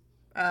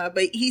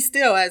 but he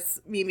still,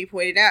 as Mimi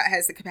pointed out,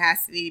 has the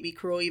capacity to be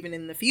cruel even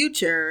in the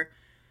future.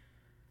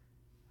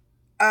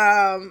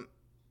 In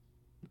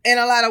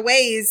a lot of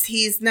ways,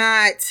 he's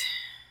not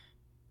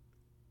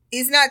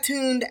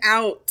tuned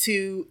out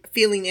to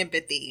feeling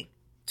empathy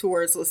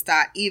towards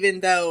Lestat, even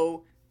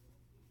though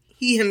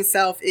he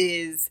himself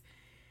is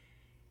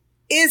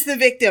the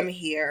victim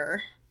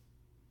here.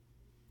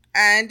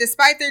 And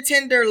despite their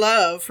tender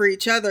love for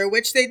each other,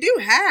 which they do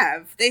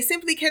have, they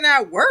simply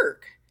cannot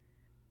work.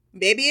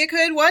 Maybe it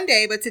could one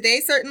day, but today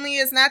certainly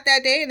is not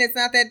that day, and it's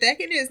not that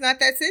decade, it's not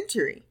that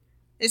century.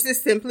 It's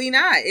just simply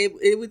not.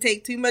 It would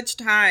take too much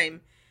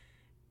time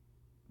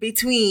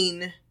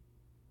between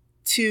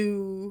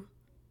to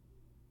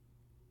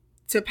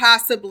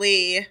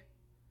possibly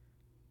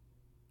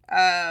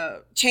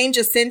change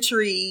a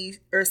century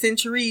or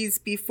centuries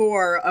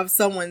before of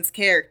someone's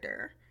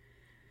character.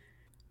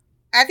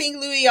 I think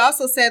Louis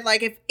also said,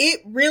 like, if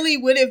it really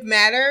would have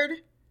mattered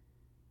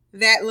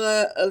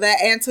that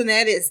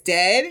Antoinette is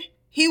dead,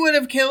 he would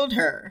have killed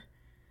her.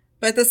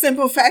 But the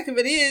simple fact of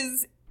it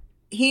is,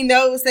 he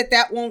knows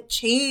that won't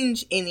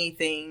change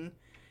anything.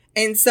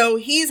 And so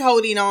he's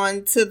holding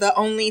on to the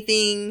only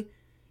thing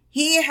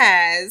he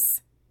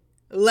has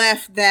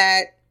left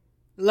that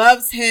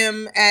loves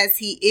him as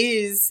he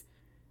is.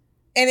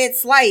 And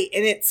it's light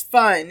and it's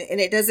fun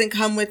and it doesn't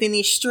come with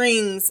any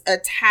strings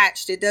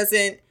attached. It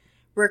doesn't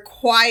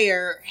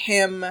require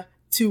him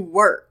to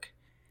work.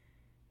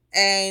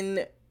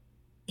 And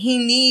he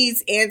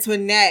needs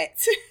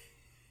Antoinette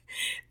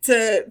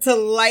to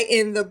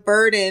lighten the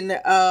burden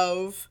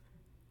of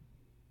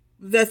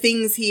the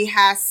things he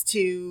has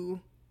to,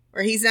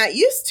 or he's not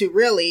used to,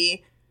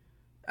 really.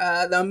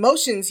 The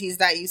emotions he's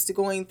not used to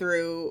going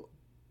through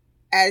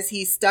as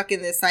he's stuck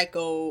in this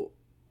cycle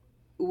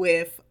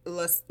with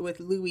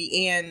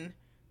Louis and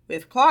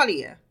with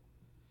Claudia.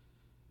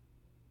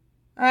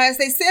 As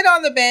they sit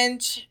on the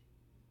bench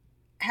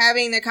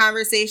having a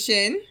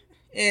conversation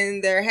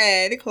in their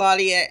head,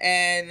 Claudia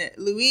and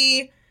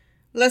Louis,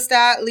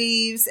 Lestat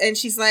leaves and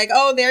she's like,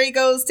 oh, there he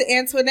goes to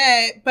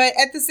Antoinette. But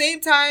at the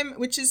same time,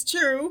 which is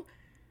true,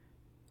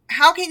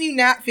 how can you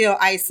not feel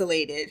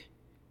isolated?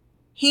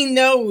 He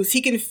knows,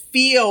 he can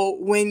feel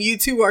when you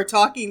two are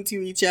talking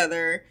to each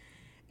other.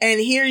 And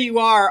here you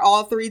are,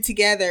 all three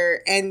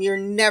together, and you're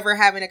never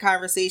having a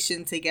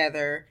conversation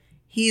together.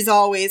 he's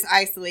always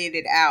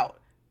isolated out.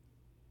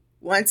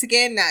 Once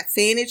again, not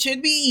saying it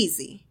should be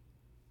easy.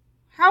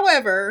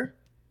 However,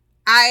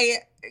 I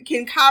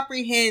can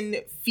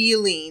comprehend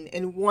feeling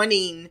and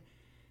wanting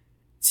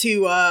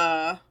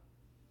to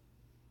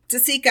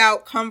seek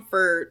out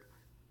comfort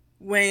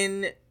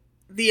when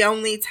the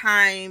only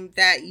time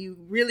that you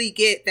really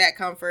get that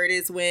comfort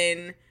is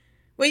when,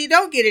 well, you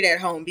don't get it at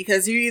home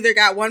because you either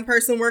got one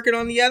person working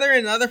on the other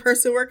and another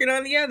person working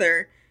on the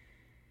other.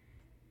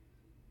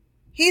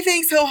 He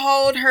thinks he'll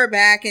hold her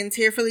back and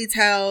tearfully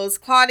tells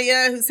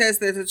Claudia, who says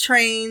there's a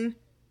train.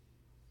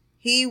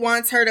 He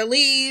wants her to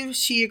leave.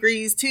 She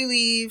agrees to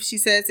leave. She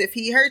says, if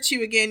he hurts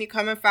you again, you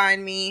come and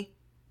find me.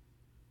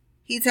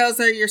 He tells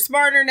her, you're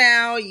smarter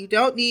now. You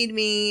don't need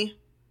me.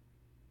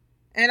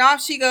 And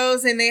off she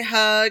goes and they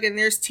hug and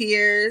there's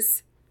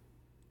tears.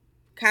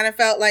 Kind of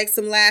felt like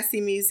some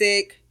Lassie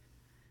music.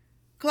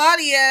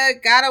 Claudia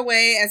got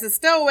away as a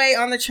stowaway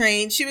on the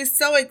train. She was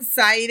so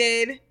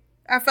excited.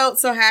 I felt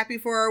so happy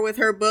for her with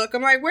her book.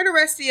 I'm like, where the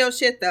rest of your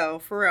shit though?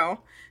 For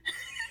real.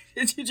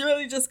 Did you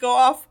really just go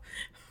off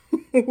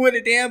with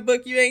a damn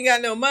book? You ain't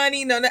got no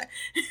money,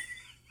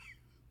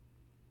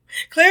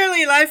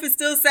 Clearly life is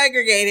still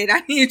segregated.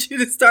 I need you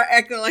to start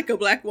acting like a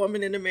black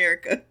woman in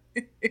America.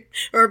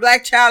 Or a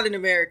black child in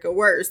America,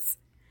 worse.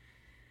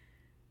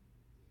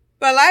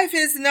 But life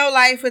is no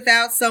life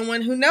without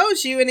someone who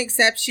knows you and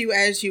accepts you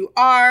as you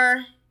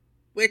are,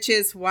 which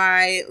is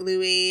why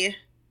Louis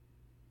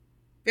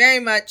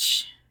very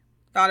much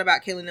thought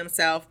about killing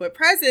himself. But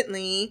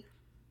presently,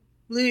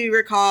 Louis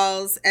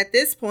recalls at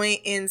this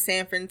point in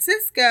San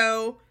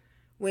Francisco,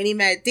 when he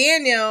met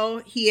Daniel,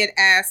 he had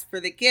asked for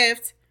the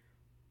gift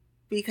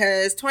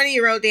because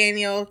 20-year-old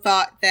Daniel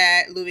thought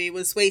that Louis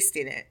was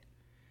wasting it.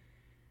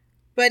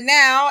 But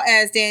now,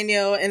 as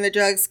Daniel and the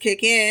drugs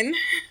kick in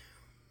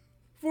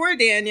for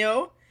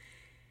Daniel,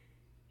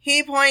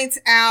 he points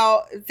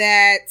out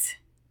that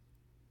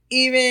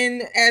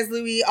even as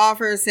Louis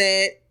offers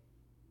it,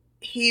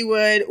 he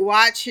would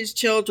watch his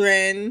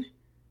children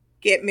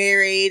get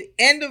married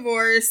and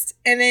divorced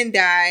and then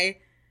die.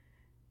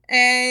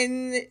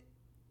 And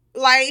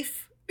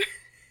life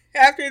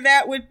after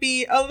that would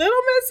be a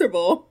little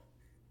miserable.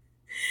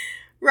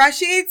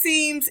 Rashid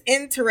seems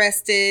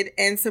interested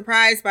and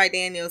surprised by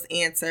Daniel's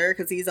answer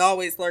because he's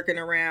always lurking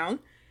around.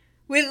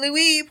 With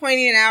Louis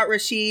pointing out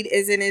Rashid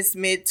is in his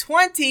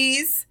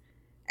mid-20s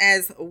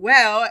as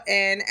well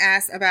and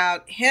asks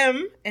about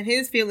him and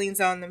his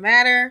feelings on the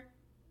matter.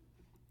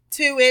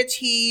 To which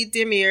he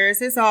demurs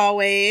as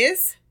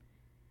always.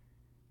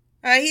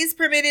 He's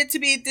permitted to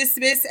be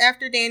dismissed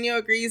after Daniel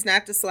agrees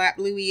not to slap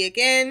Louis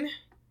again.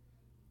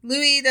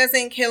 Louis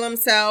doesn't kill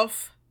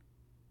himself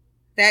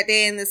that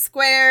day in the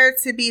square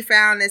to be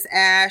found as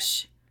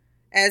Ash,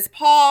 as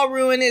Paul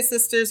ruined his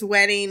sister's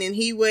wedding and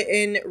he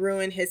wouldn't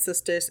ruin his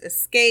sister's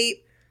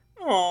escape.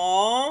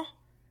 Aww.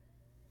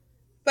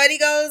 But he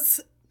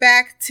goes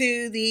back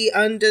to the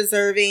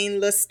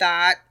undeserving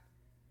Lestat,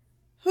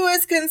 who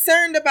is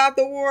concerned about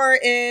the war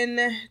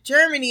in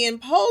Germany and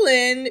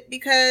Poland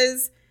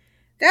because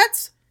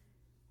that's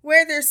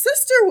where their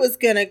sister was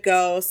gonna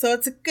go. So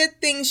it's a good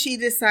thing she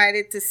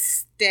decided to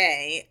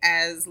stay,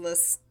 as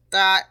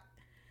Lestat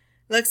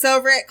looks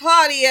over at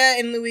Claudia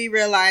and Louis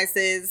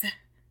realizes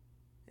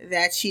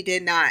that she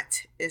did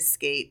not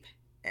escape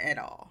at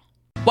all.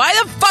 Why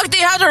the fuck do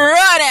you have to ruin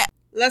it?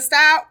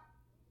 Lestat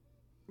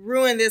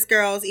ruined this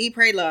girl's Eat,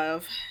 Pray,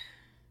 Love.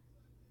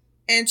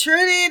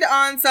 Intruded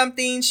on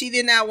something she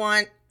did not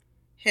want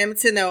him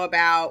to know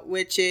about,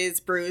 which is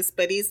Bruce.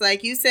 But he's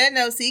like, you said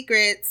no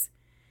secrets.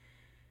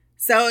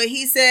 So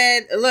he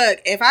said, look,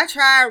 if I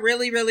try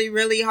really, really,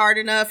 really hard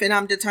enough and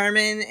I'm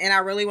determined and I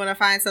really want to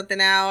find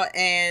something out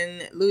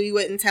and Louis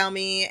wouldn't tell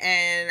me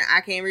and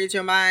I can't read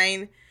your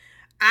mind,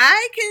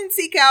 I can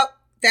seek out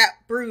that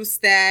Bruce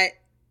that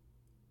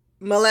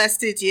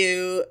molested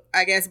you,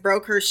 I guess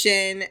broke her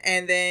shin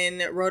and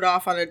then rode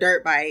off on a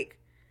dirt bike.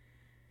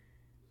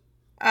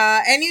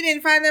 And you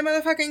didn't find that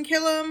motherfucker and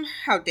kill him?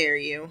 How dare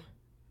you?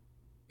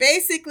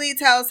 Basically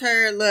tells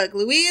her, look,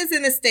 Louis is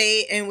in a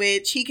state in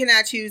which he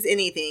cannot choose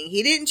anything.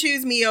 He didn't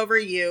choose me over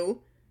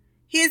you.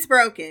 He is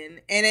broken.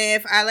 And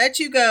if I let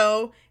you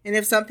go, and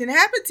if something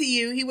happened to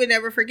you, he would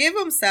never forgive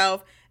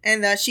himself,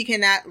 and thus she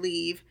cannot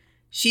leave.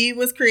 She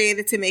was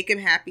created to make him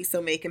happy, so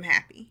make him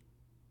happy.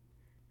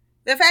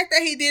 The fact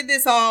that he did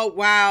this all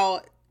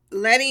while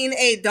letting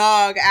a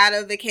dog out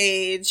of the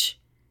cage,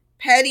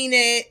 petting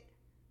it,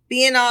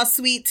 being all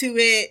sweet to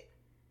it,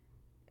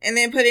 and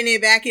then putting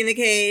it back in the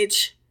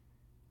cage,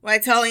 while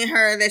telling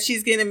her that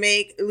she's going to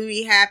make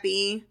Louis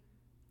happy.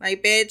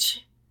 Like,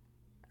 bitch,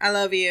 I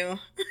love you.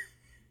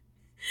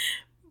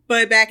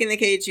 But back in the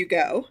cage you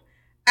go.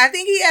 I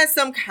think he has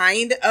some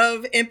kind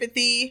of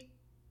empathy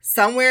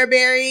somewhere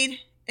buried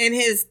in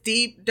his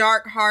deep,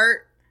 dark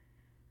heart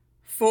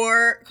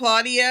for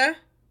Claudia.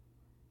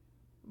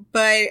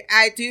 But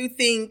I do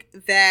think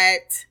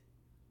that,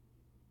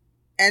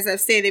 as I've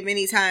stated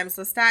many times,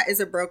 Lestat is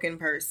a broken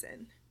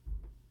person.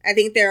 I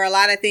think there are a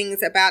lot of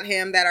things about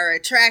him that are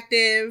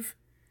attractive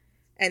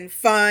and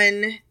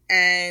fun,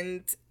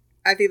 and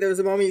I think there was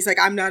a moment he's like,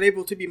 I'm not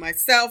able to be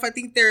myself. I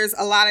think there's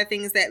a lot of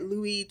things that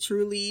Louis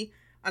truly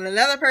on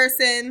another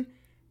person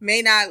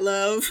may not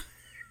love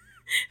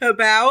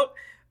about.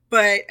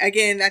 But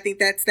again, I think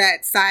that's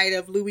that side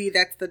of Louis.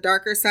 That's the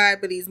darker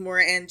side, but he's more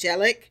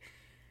angelic.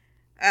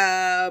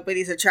 But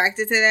he's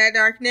attracted to that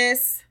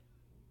darkness.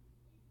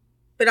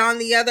 But on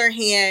the other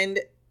hand,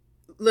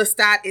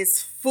 Lestat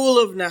is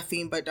full of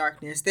nothing but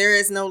darkness. There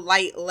is no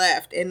light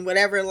left. And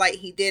whatever light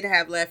he did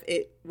have left,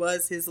 it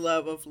was his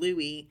love of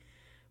Louis.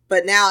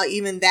 But now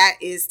even that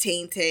is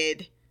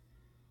tainted.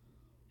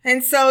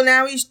 And so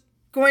now he's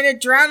going to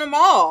drown them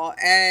all,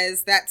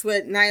 as that's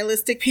what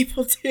nihilistic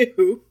people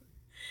do.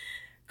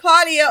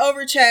 Claudia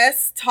over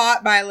chess,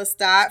 taught by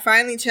Lestat,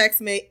 finally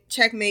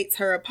checkmates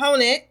her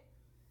opponent.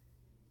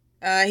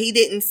 He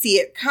didn't see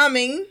it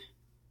coming.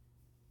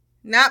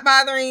 Not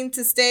bothering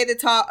to stay to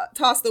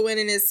toss the win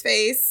in his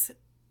face,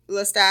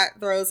 Lestat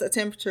throws a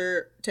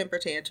temper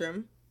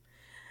tantrum.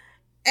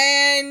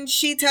 And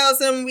she tells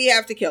him, we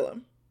have to kill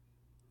him.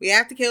 We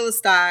have to kill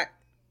Lestat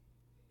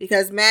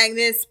because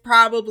Magnus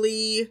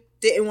probably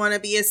didn't want to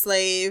be a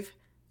slave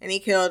and he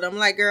killed him.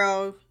 Like,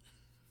 girl,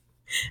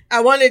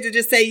 I wanted to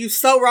just say you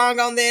so wrong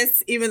on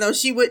this, even though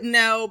she wouldn't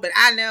know, but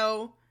I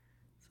know.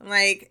 I'm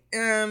like,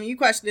 you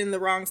questioning the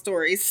wrong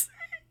stories.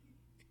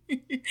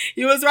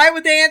 You was right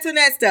with the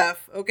Antoinette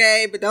stuff,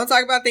 okay? But don't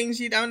talk about things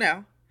you don't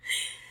know.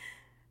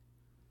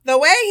 The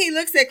way he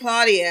looks at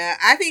Claudia,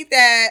 I think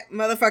that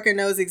motherfucker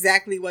knows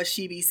exactly what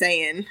she be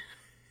saying.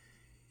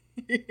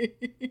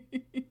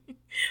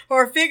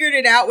 Or figured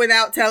it out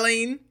without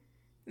telling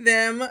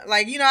them.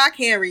 Like, you know, I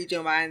can't read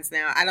your minds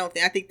now.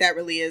 I think that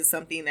really is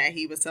something that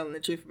he was telling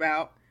the truth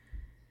about.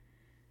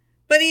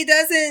 But he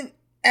doesn't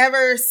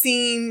ever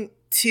seem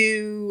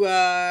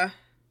to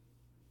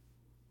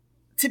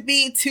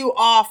be too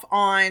off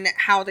on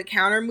how to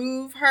counter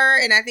move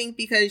her. And I think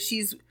because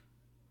she's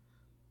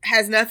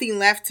has nothing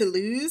left to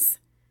lose,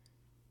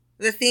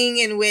 the thing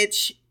in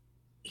which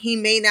he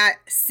may not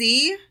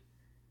see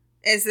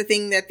is the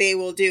thing that they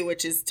will do,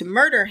 which is to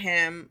murder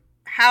him.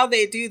 How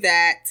they do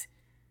that,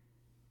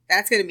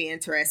 that's going to be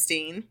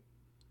interesting.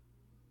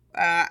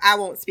 I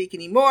won't speak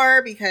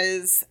anymore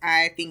because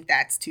I think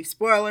that's too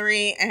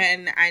spoilery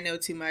and I know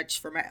too much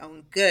for my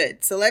own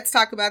good. So let's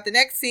talk about the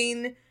next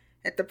scene.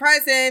 At the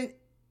present,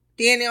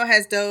 Daniel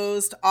has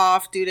dozed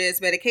off due to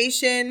his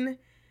medication,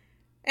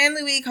 and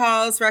Louis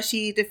calls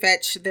Rashid to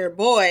fetch their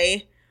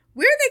boy.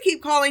 Weird they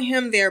keep calling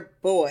him their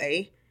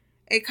boy,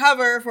 a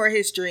cover for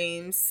his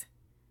dreams.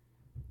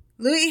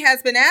 Louis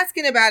has been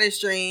asking about his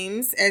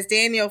dreams as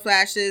Daniel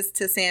flashes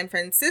to San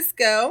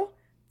Francisco,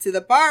 to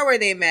the bar where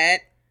they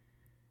met.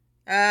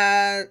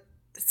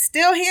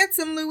 Still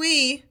handsome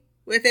Louis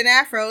with an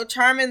afro,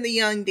 charming the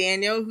young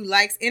Daniel who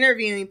likes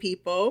interviewing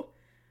people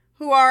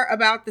who are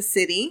about the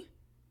city.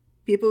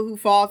 People who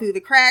fall through the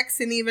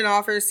cracks, and even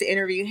offers to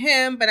interview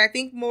him. But I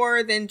think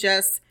more than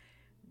just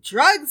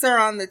drugs are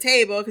on the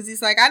table, because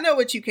he's like, I know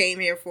what you came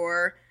here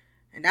for.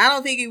 And I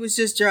don't think it was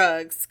just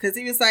drugs, because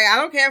he was like, I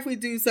don't care if we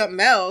do something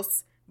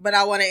else, but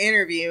I want to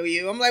interview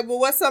you. I'm like, well,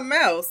 what's something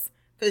else?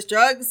 Because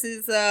drugs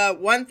is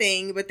one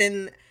thing, but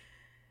then,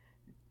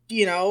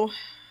 you know,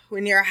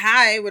 when you're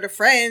high with a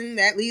friend,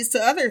 that leads to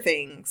other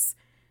things.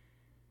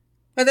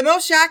 But the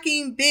most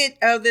shocking bit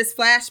of this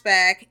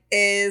flashback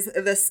is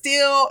the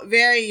still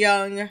very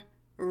young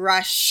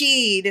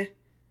Rashid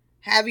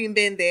having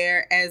been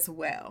there as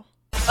well.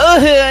 Oh,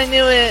 I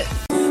knew it.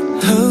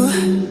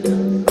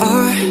 Who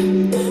are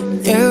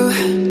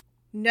you?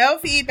 No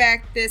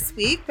feedback this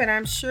week, but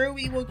I'm sure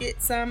we will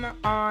get some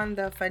on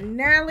the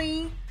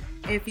finale.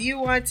 If you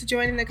want to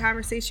join in the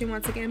conversation,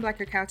 once again,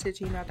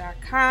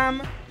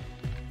 blackgirlcouch@gmail.com.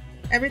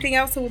 Everything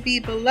else will be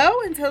below.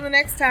 Until the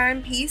next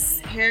time, peace,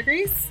 hair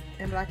grease,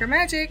 and blacker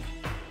magic.